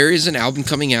there is an album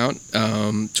coming out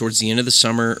towards the end of the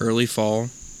summer, early fall,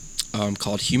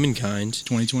 called Humankind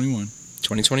 2021.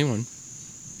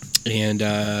 And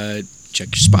check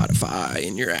your Spotify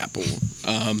and your Apple.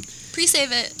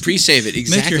 Pre-save it. Pre-save it,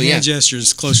 exactly. Make your hand yeah.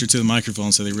 gestures closer to the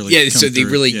microphone so they really Yeah, come so they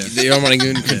through. really Yeah. they don't want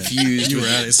to get confused. You were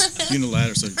at it. It's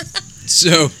unilateral, so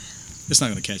So it's not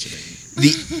going to catch it.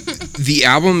 the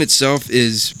album itself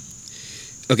is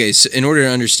okay. So in order to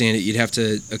understand it, you'd have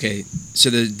to So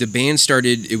the band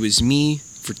started. It was me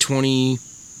for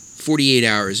 48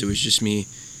 hours. It was just me,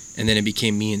 and then it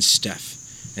became me and Steph,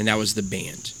 and that was the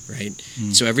band, right?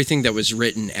 So everything that was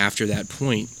written after that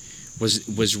point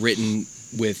was written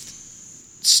with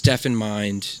Steph in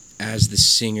mind as the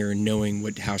singer, knowing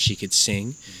how she could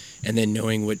sing, and then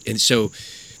knowing what. And so,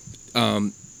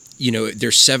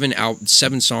 there's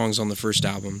 7 songs on the first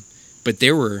album, but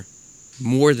there were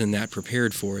more than that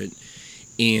prepared for it,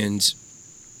 and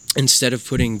instead of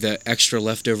putting the extra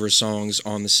leftover songs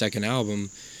on the second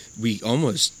album, we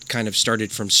almost kind of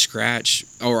started from scratch,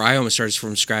 or I almost started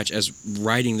from scratch as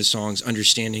writing the songs,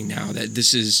 understanding now that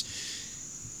this is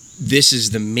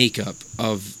the makeup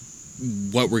of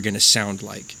what we're going to sound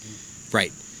like.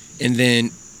 Right. And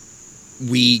then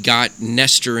we got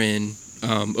Nestor in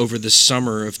over the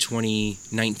summer of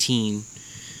 2019,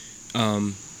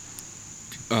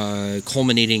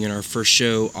 culminating in our first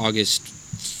show August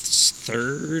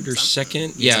 3rd or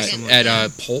 2nd. Yeah,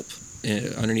 at Pulp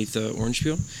underneath the Orange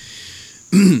Peel.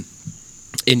 And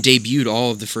debuted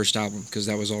all of the first album because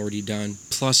that was already done,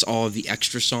 plus all of the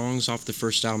extra songs off the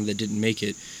first album that didn't make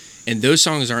it. And those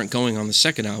songs aren't going on the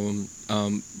second album.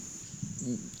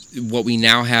 What we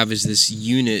now have is this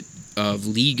unit of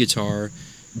lead guitar,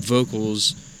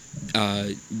 vocals,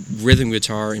 rhythm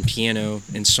guitar, and piano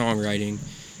and songwriting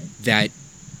that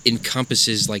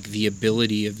encompasses like the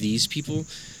ability of these people.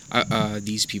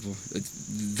 Each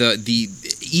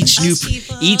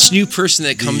new person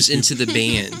that comes into the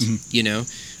band, you know.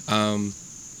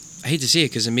 I hate to say it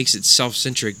because it makes it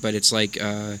self-centric, but it's like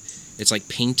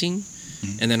painting,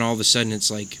 and then all of a sudden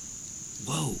it's like,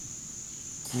 whoa,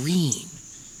 green.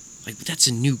 Like, that's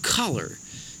a new color,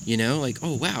 you know? Like,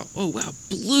 oh wow,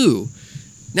 blue.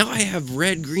 Now I have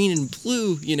red, green, and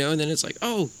blue, you know? And then it's like,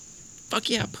 oh, fuck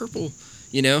yeah, purple,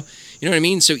 you know? You know what I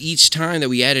mean? So each time that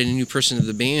we added a new person to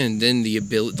the band, then the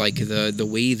ability, like the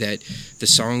way that the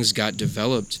songs got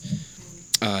developed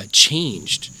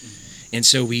changed. And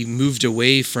so we moved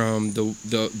away from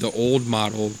the old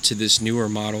model to this newer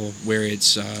model where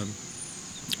it's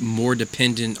more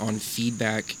dependent on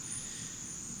feedback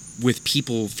with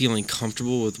people feeling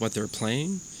comfortable with what they're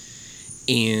playing.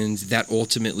 And that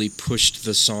ultimately pushed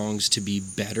the songs to be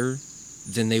better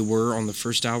than they were on the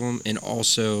first album, and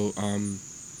also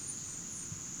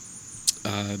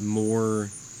more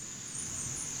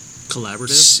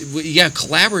collaborative.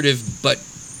 Collaborative, but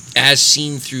as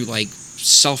seen through like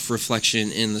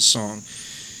self-reflection in the song.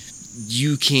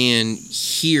 You can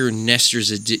hear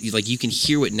Nestor's you can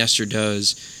hear what Nestor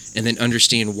does and then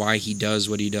understand why he does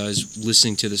what he does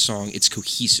listening to the song. It's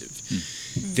cohesive.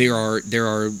 There are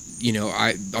you know,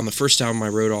 on the first album I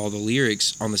wrote all the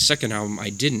lyrics. On the second album I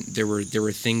didn't. There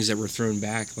were things that were thrown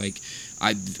back, like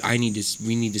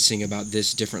we need to sing about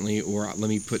this differently, or let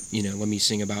me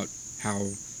sing about how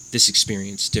this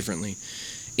experience differently,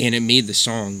 and it made the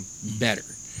song better.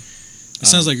 It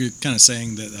sounds like you're kind of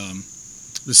saying that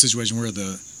the situation where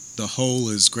the whole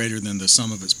is greater than the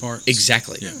sum of its parts.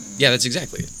 Exactly. Yeah, that's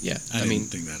exactly it. Yeah, I didn't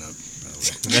think that up.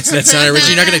 That's not original.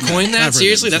 You're not going to coin that?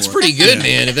 Seriously? That's pretty good,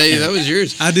 man. If that was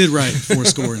yours. I did write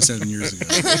 7 years ago.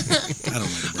 I don't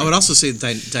know. I would also say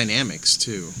dynamics,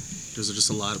 too. There's just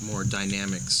a lot more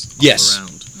dynamics all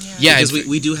around. Yeah, because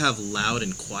we do have loud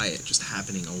and quiet just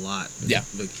happening a lot. Yeah.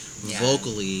 Like,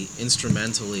 vocally,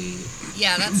 instrumentally.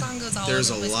 Yeah, that song goes all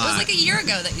There's over the a place. lot. It was like a year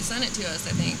ago that you sent it to us,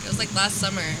 I think. It was like last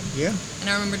summer. Yeah. And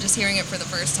I remember just hearing it for the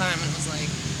first time and it was like,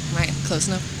 right, close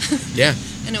enough. Yeah.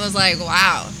 And it was like,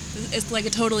 wow, it's like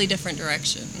a totally different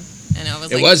direction. And I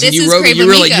was it like, was, this and you is wrote, Crave you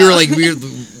were Amico. like, we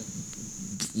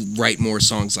write more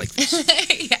songs like this.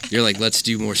 Yeah. You're like, let's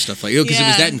do more stuff like, because it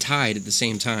was that and Tide at the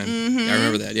same time. I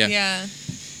remember that. Yeah. Yeah.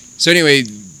 So anyway,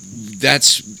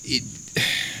 that's it.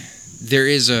 There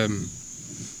is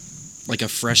like a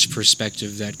fresh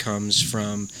perspective that comes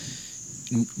from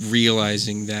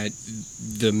realizing that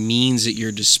the means at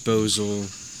your disposal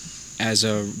as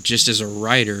a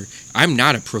writer, I'm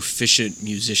not a proficient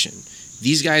musician.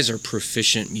 These guys are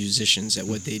proficient musicians at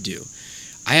what they do.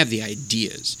 I have the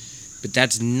ideas, but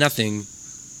that's nothing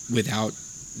without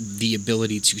the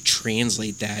ability to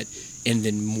translate that and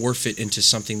then morph it into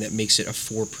something that makes it a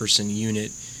 4-person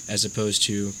unit as opposed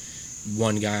to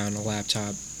one guy on a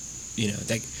laptop. You know,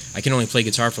 that I can only play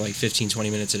guitar for like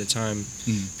 15-20 minutes at a time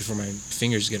before my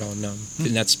fingers get all numb.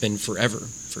 And that's been forever,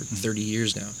 for 30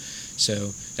 years now.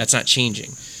 So that's not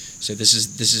changing. So this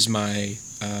is my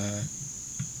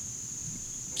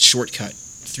shortcut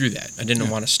through that. I didn't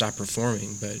want to stop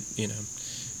performing, but you know,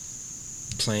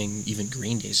 playing even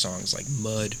Green Day songs like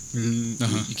Mud,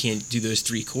 you can't do those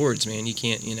 3 chords, man. You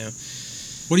can't, you know.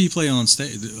 What do you play on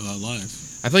stage live?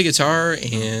 I play guitar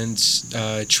and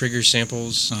trigger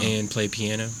samples and play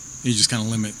piano. You just kind of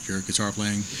limit your guitar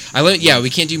playing. We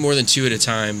can't do more than 2 at a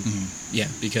time. Yeah,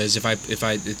 because if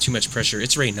I too much pressure,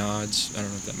 it's Ray Nods. I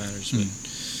don't know if that matters, but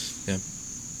yeah,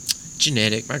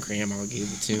 genetic. My grandma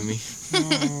gave it to me.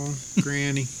 Oh,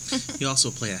 Granny. You also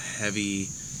play a heavy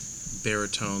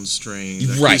baritone string.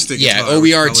 Right. Acoustic Yeah. guitar, Oh, we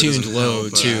which are probably tuned doesn't low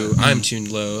help, too. I'm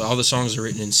tuned low. All the songs are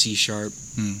written in C sharp,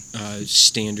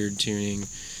 standard tuning.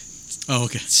 Oh,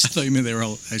 okay. I thought you meant they were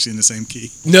all actually in the same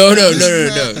key. No.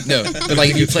 But like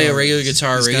if you play a regular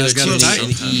guitar, This regular guy's got a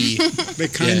tuning tight in E, They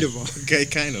kind of are. Okay,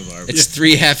 kind of are. it's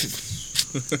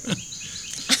 3/2.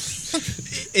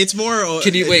 It's more.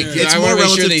 Can you wait? It's I more want to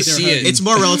make sure relative they to, see it. It's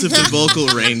more relative to vocal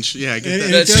range. Yeah, I get And that.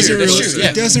 it That's doesn't true, that's really, true, yeah.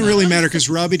 it doesn't really matter because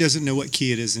Robbie doesn't know what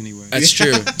key it is anyway. That's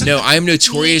true. No, I'm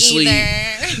notoriously. Me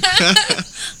either.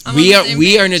 I'm on the same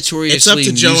We are page. notoriously. It's up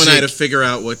to Joe and I to music- figure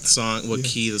out what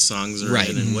key the songs are Right.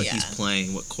 in, and what Yeah. he's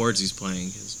playing, what chords he's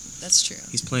playing. That's true.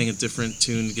 He's playing a different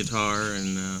tuned guitar,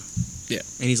 and Yeah.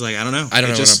 and he's like, I don't know. I don't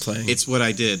It know just, what I'm playing. It's what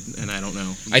I did, and I don't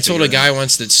know. I told a Figure it guy out.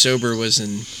 once that sober was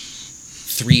in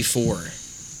 3/4.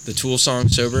 The Tool song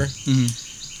 "Sober."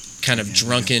 Kind of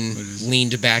drunken,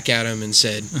 leaned back at him and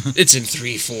said, "It's in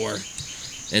 3/4."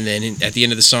 And then at the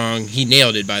end of the song, he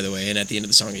nailed it, by the way. And at the end of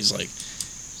the song, he's like,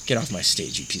 "Get off my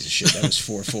stage, you piece of shit! That was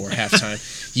 4/4 halftime.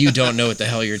 You don't know what the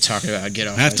hell you're talking about. Get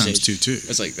off my Halftime's stage." 2-2.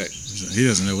 It's like that. He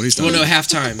doesn't know what he's talking Well, no, about.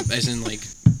 halftime, as in like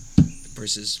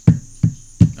versus.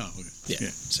 Oh, okay.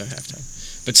 Yeah, so halftime.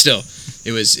 But still,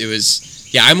 it was.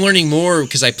 Yeah, I'm learning more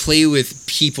because I play with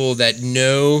people that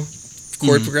know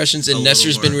chord progressions, and A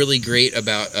Nestor's little been more. really great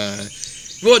about.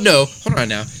 Well, no, hold on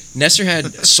now. Nestor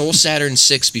had Soul Saturn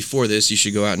 6 before this. You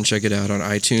should go out and check it out on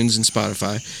iTunes and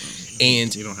Spotify.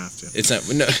 And You don't have to. it's not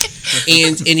no,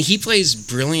 and he plays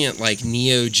brilliant like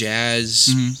neo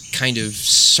jazz, kind of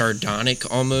sardonic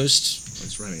almost. I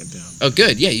was writing it down. Oh,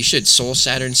 good. Yeah, you should. Soul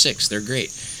Saturn 6. They're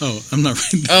great. Oh, I'm not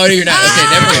right. Oh, no, you're not. Okay,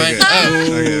 never mind.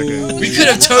 Oh, Okay. we could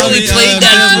have totally played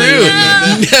that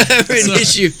through. Never an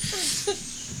issue.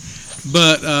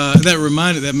 But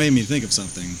that made me think of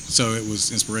something. So it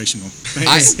was inspirational.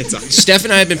 Steph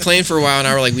and I had been playing for a while, and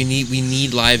I were like, we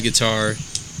need live guitar.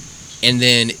 And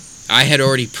then I had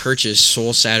already purchased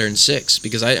Soul Saturn 6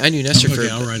 because I knew Nestor Okay,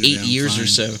 for I'll write it 8 down. years or Fine.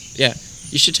 so. Yeah,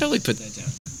 you should totally put that down.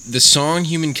 The song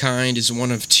Humankind is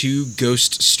one of 2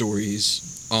 ghost stories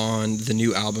on the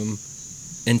new album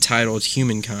entitled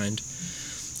Humankind.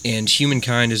 And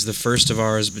Humankind is the first of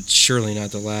ours, but surely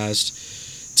not the last,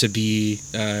 to be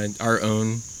our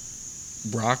own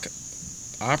rock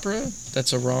opera.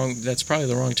 That's probably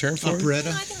the wrong term for it. Operetta.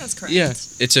 I think that's correct. Yeah,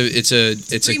 it's a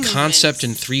 3 concept movements.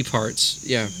 in 3 parts.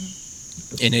 Yeah,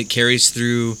 and it carries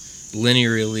through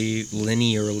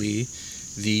linearly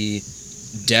the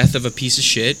death of a piece of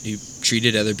shit who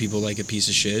treated other people like a piece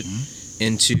of shit,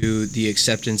 into the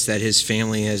acceptance that his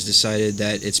family has decided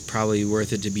that it's probably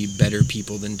worth it to be better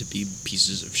people than to be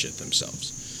pieces of shit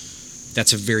themselves.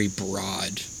 That's a very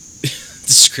broad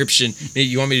description.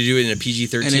 You want me to do it in a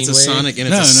PG-13 And it's a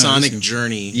way? sonic No,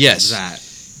 journey. Yes. Of that.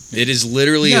 It is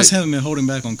literally You guys haven't been holding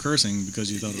back on cursing because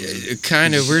you thought it was.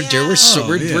 kind of. We're Yeah.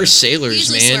 we're sailors, We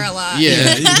usually man. swear a lot. Yeah.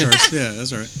 Yeah, you can curse. Yeah,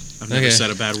 that's all right. I've never Okay. said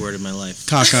a bad word in my life.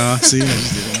 Caca. See, I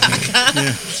just did that.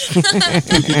 Yeah.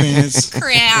 Poopy pants.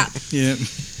 Crap. Yeah.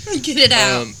 Get it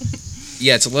out.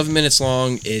 Yeah, it's 11 minutes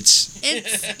long. It's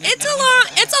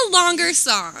a longer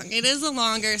song. It is a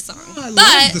longer song. I love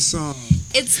but the song.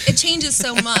 it changes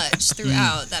so much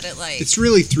throughout that it like It's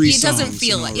really 3 it songs. doesn't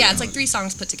feel in like all it's like reality. 3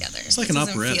 songs put together. It's like It an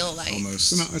doesn't operetta feel like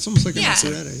almost. It's almost like an Yeah.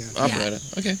 operetta, yeah. Operetta.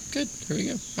 Okay, good. Here we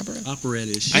go. Operetta.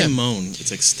 Operetta-ish. I moan.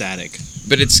 It's ecstatic.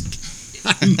 But it's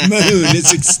Moon,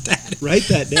 it's ecstatic. Write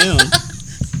that down.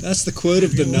 That's the quote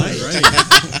of the night.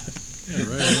 Yeah,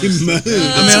 right. Moon. I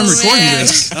mean, I'm recording man.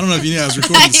 this. I don't know if you knew I was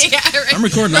recording this. yeah, right. I'm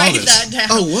recording all Write this. that down.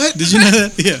 Oh, what? Did you know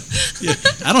that? Yeah.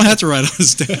 I don't have to write all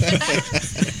this down.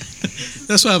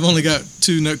 That's why I've only got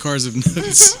 2 note cards of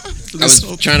notes. for I this was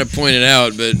whole- trying to point it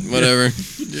out, but whatever.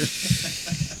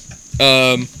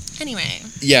 Anyway,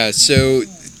 Yeah. So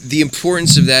the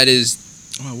importance of that is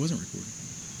Oh, I wasn't recording.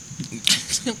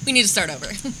 we need to start over.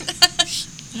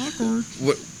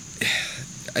 what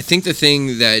I think the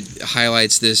thing that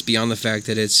highlights this beyond the fact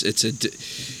that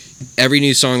every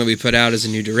new song that we put out is a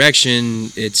new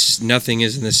direction. Nothing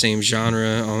is in the same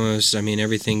genre almost. I mean,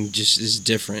 everything just is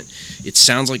different. It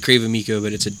sounds like Crave Amico,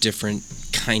 but it's a different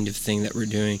kind of thing that we're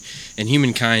doing. And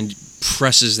Humankind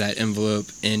presses that envelope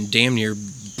and damn near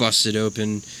busts it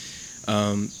open.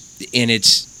 And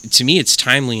to me, it's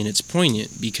timely and it's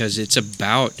poignant because it's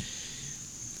about,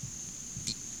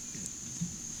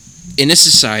 in a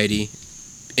society,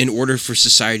 in order for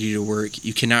society to work,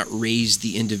 you cannot raise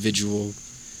the individual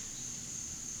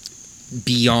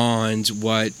beyond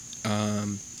what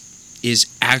is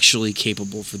actually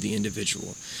capable for the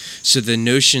individual. So the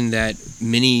notion that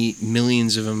many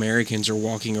millions of Americans are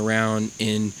walking around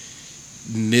in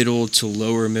middle to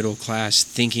lower middle class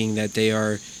thinking that they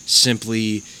are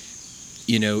simply,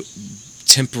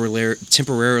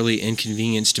 temporarily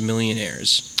inconvenienced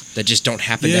millionaires that just don't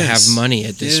happen to have money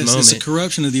at this moment. It's a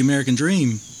corruption of the American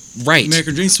dream. Right. The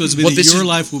American dream is supposed to be Well, that this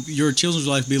your children's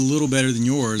life will be a little better than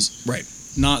yours. Right.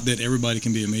 Not that everybody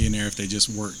can be a millionaire if they just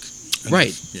work. enough.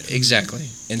 Right. Yeah. Exactly.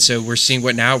 And so we're seeing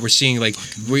like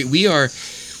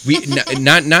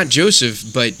not Joseph,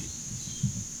 but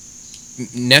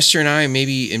Nestor and I,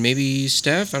 maybe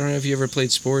Steph. I don't know if you ever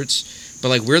played sports, but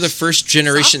like we're the first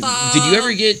generation. Softball. Did you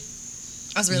ever get?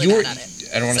 I was really bad at it.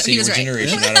 I don't want to So say he your was right.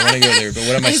 generation. I don't want to go there. But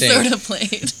what am I I saying? sort of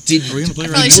played. Did Are we gonna play I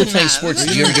right probably you now? were shouldn't playing have. sports?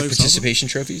 Did you ever get participation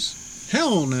trophies?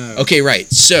 Hell no. Okay, right.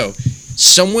 So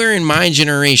somewhere in my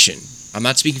generation, I'm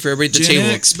not speaking for everybody at the Gen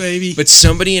table, X, baby. but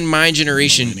somebody in my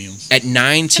generation Millennials. at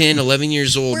 9, 10, 11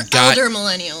 years old We're got older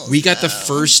millennials. we got the though.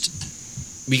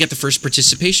 first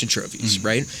participation trophies,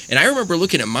 right? And I remember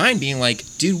looking at mine being like,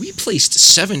 dude, we placed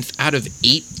 7th out of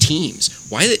 8 teams.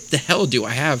 Why the hell do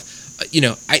I have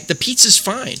the pizza's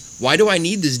fine. Why do I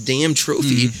need this damn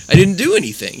trophy? I didn't do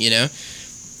anything,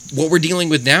 What we're dealing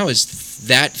with now is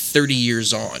that 30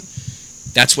 years on.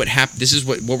 That's what happened. This is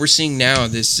what we're seeing now.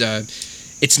 This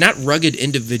it's not rugged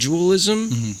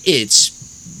individualism. It's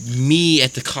me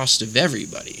at the cost of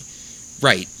everybody.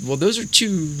 Right. Well, those are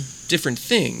 2 different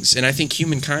things. And I think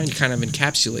Humankind kind of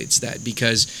encapsulates that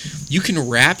because you can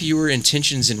wrap your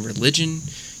intentions in religion.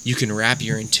 You can wrap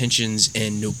your intentions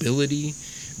in nobility,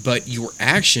 but your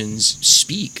actions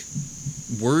speak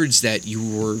words that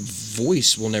your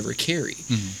voice will never carry.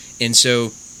 And so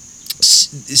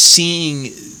seeing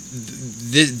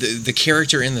the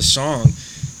character in the song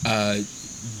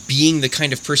being the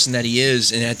kind of person that he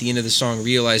is, and at the end of the song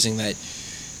realizing that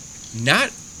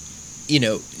not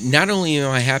only am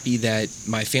I happy that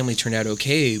my family turned out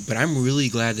okay, but I'm really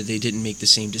glad that they didn't make the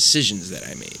same decisions that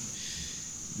I made.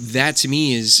 That to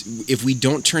me is, if we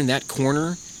don't turn that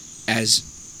corner as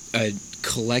a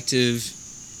collective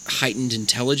heightened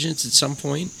intelligence at some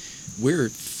point, we're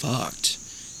fucked.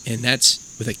 And that's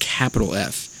with a capital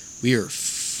F. We are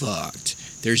fucked.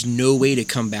 There's no way to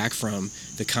come back from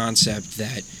the concept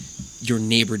that your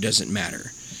neighbor doesn't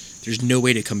matter. There's no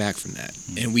way to come back from that.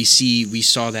 And we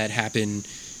saw that happen.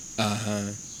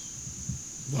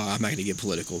 Well, I'm not going to get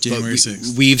political. January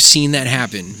 6th. We've seen that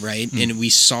happen, right? And we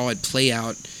saw it play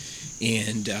out.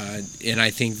 And I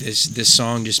think this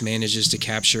song just manages to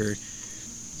capture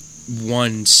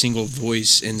one single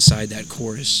voice inside that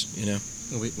chorus.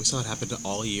 We saw it happen to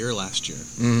all year last year.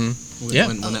 When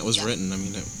that was written. I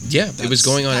mean, it was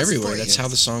going on everywhere. That's how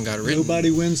the song got written. Nobody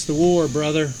wins the war,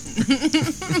 brother.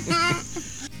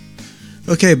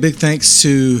 Okay, big thanks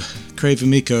to Crave and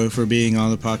Miko for being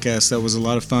on the podcast. That was a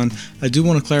lot of fun. I do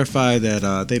want to clarify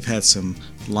that they've had some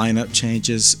lineup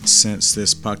changes since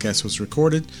this podcast was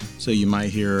recorded, so you might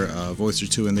hear a voice or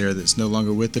two in there that's no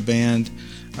longer with the band.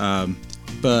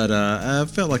 But I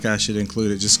felt like I should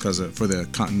include it just because for the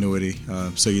continuity,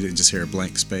 so you didn't just hear a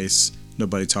blank space,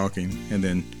 nobody talking, and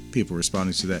then people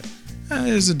responding to that.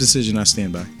 It's a decision I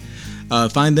stand by.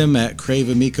 Find them at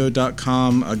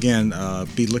craveandmiko.com. Again,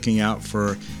 be looking out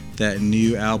for that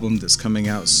new album that's coming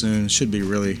out soon. Should be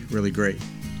really, really great.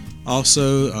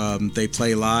 Also, they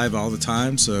play live all the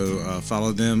time, so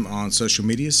follow them on social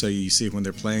media so you see when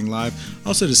they're playing live.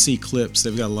 Also, to see clips,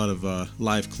 they've got a lot of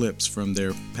live clips from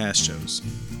their past shows.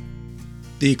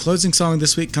 The closing song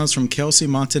this week comes from Kelsey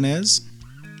Montanez.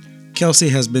 Kelsey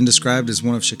has been described as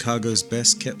one of Chicago's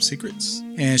best kept secrets,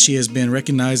 and she has been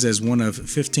recognized as one of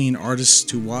 15 artists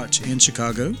to watch in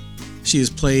Chicago. She has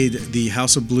played the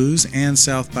House of Blues and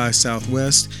South by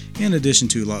Southwest, in addition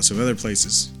to lots of other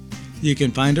places. You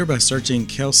can find her by searching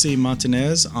Kelsey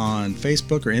Montanez on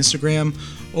Facebook or Instagram,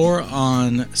 or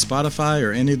on Spotify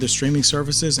or any of the streaming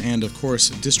services, and of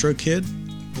course DistroKid,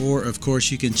 or of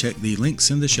course you can check the links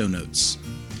in the show notes.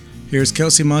 Here's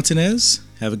Kelsey Montanez.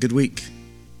 Have a good week.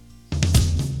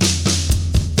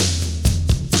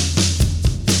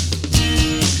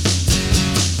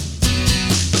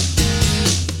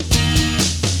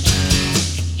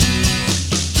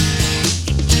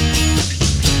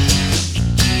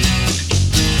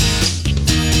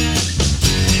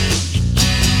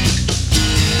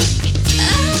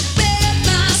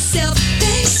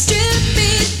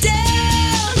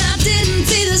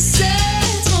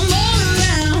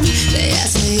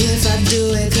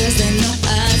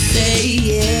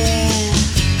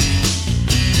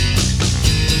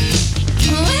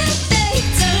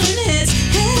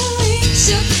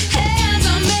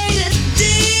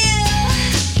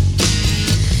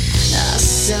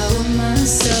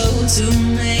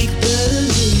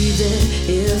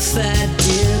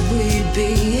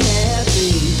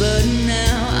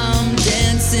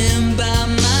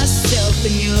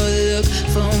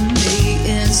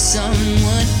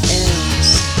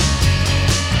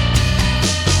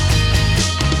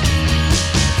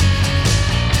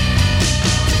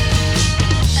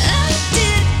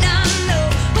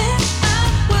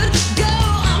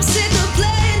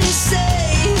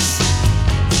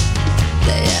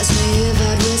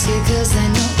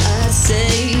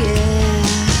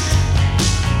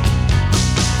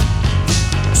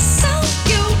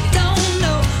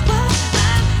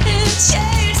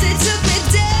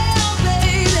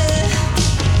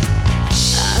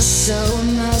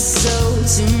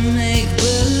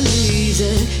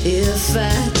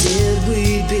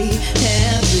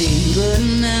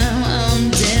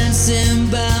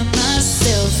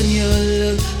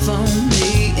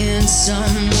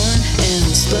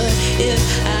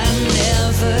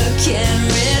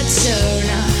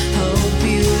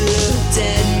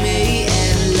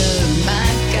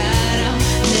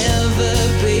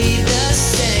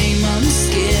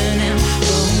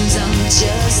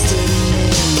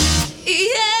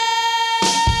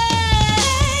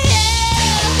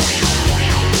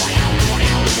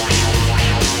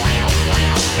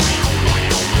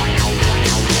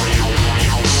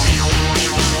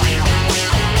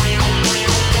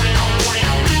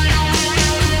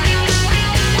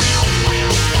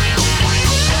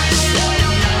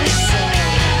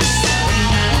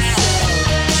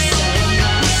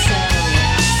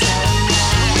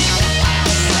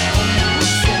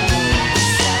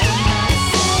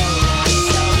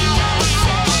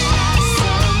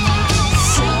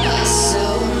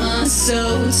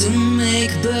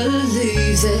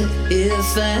 that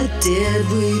if I did,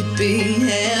 we'd be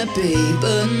happy.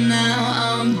 But now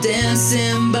I'm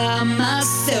dancing by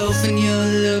myself, and you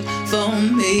look for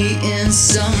me in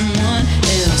someone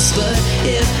else. But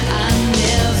if I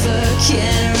never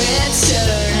can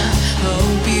return, I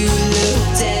hope you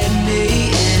looked at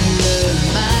me and learned,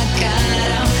 my God,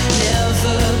 I'll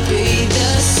never be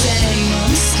the same.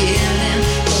 I'm skin and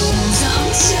bones, I'm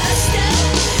just my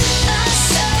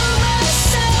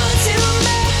soul to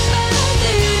make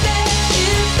believe that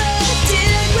if I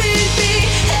did, we'd be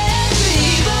happy.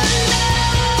 But now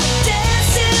I'm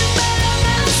dancing by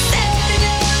myself, and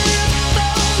you look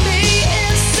for me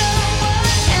in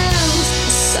someone else. I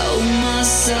sold my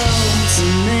soul to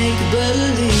make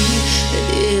believe that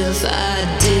if I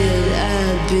did,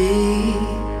 I'd be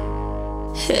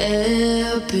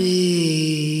happy.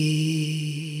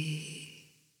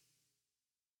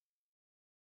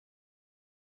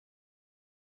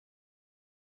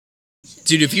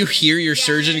 Dude, if you hear your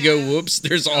surgeon go whoops,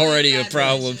 there's already a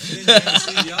problem.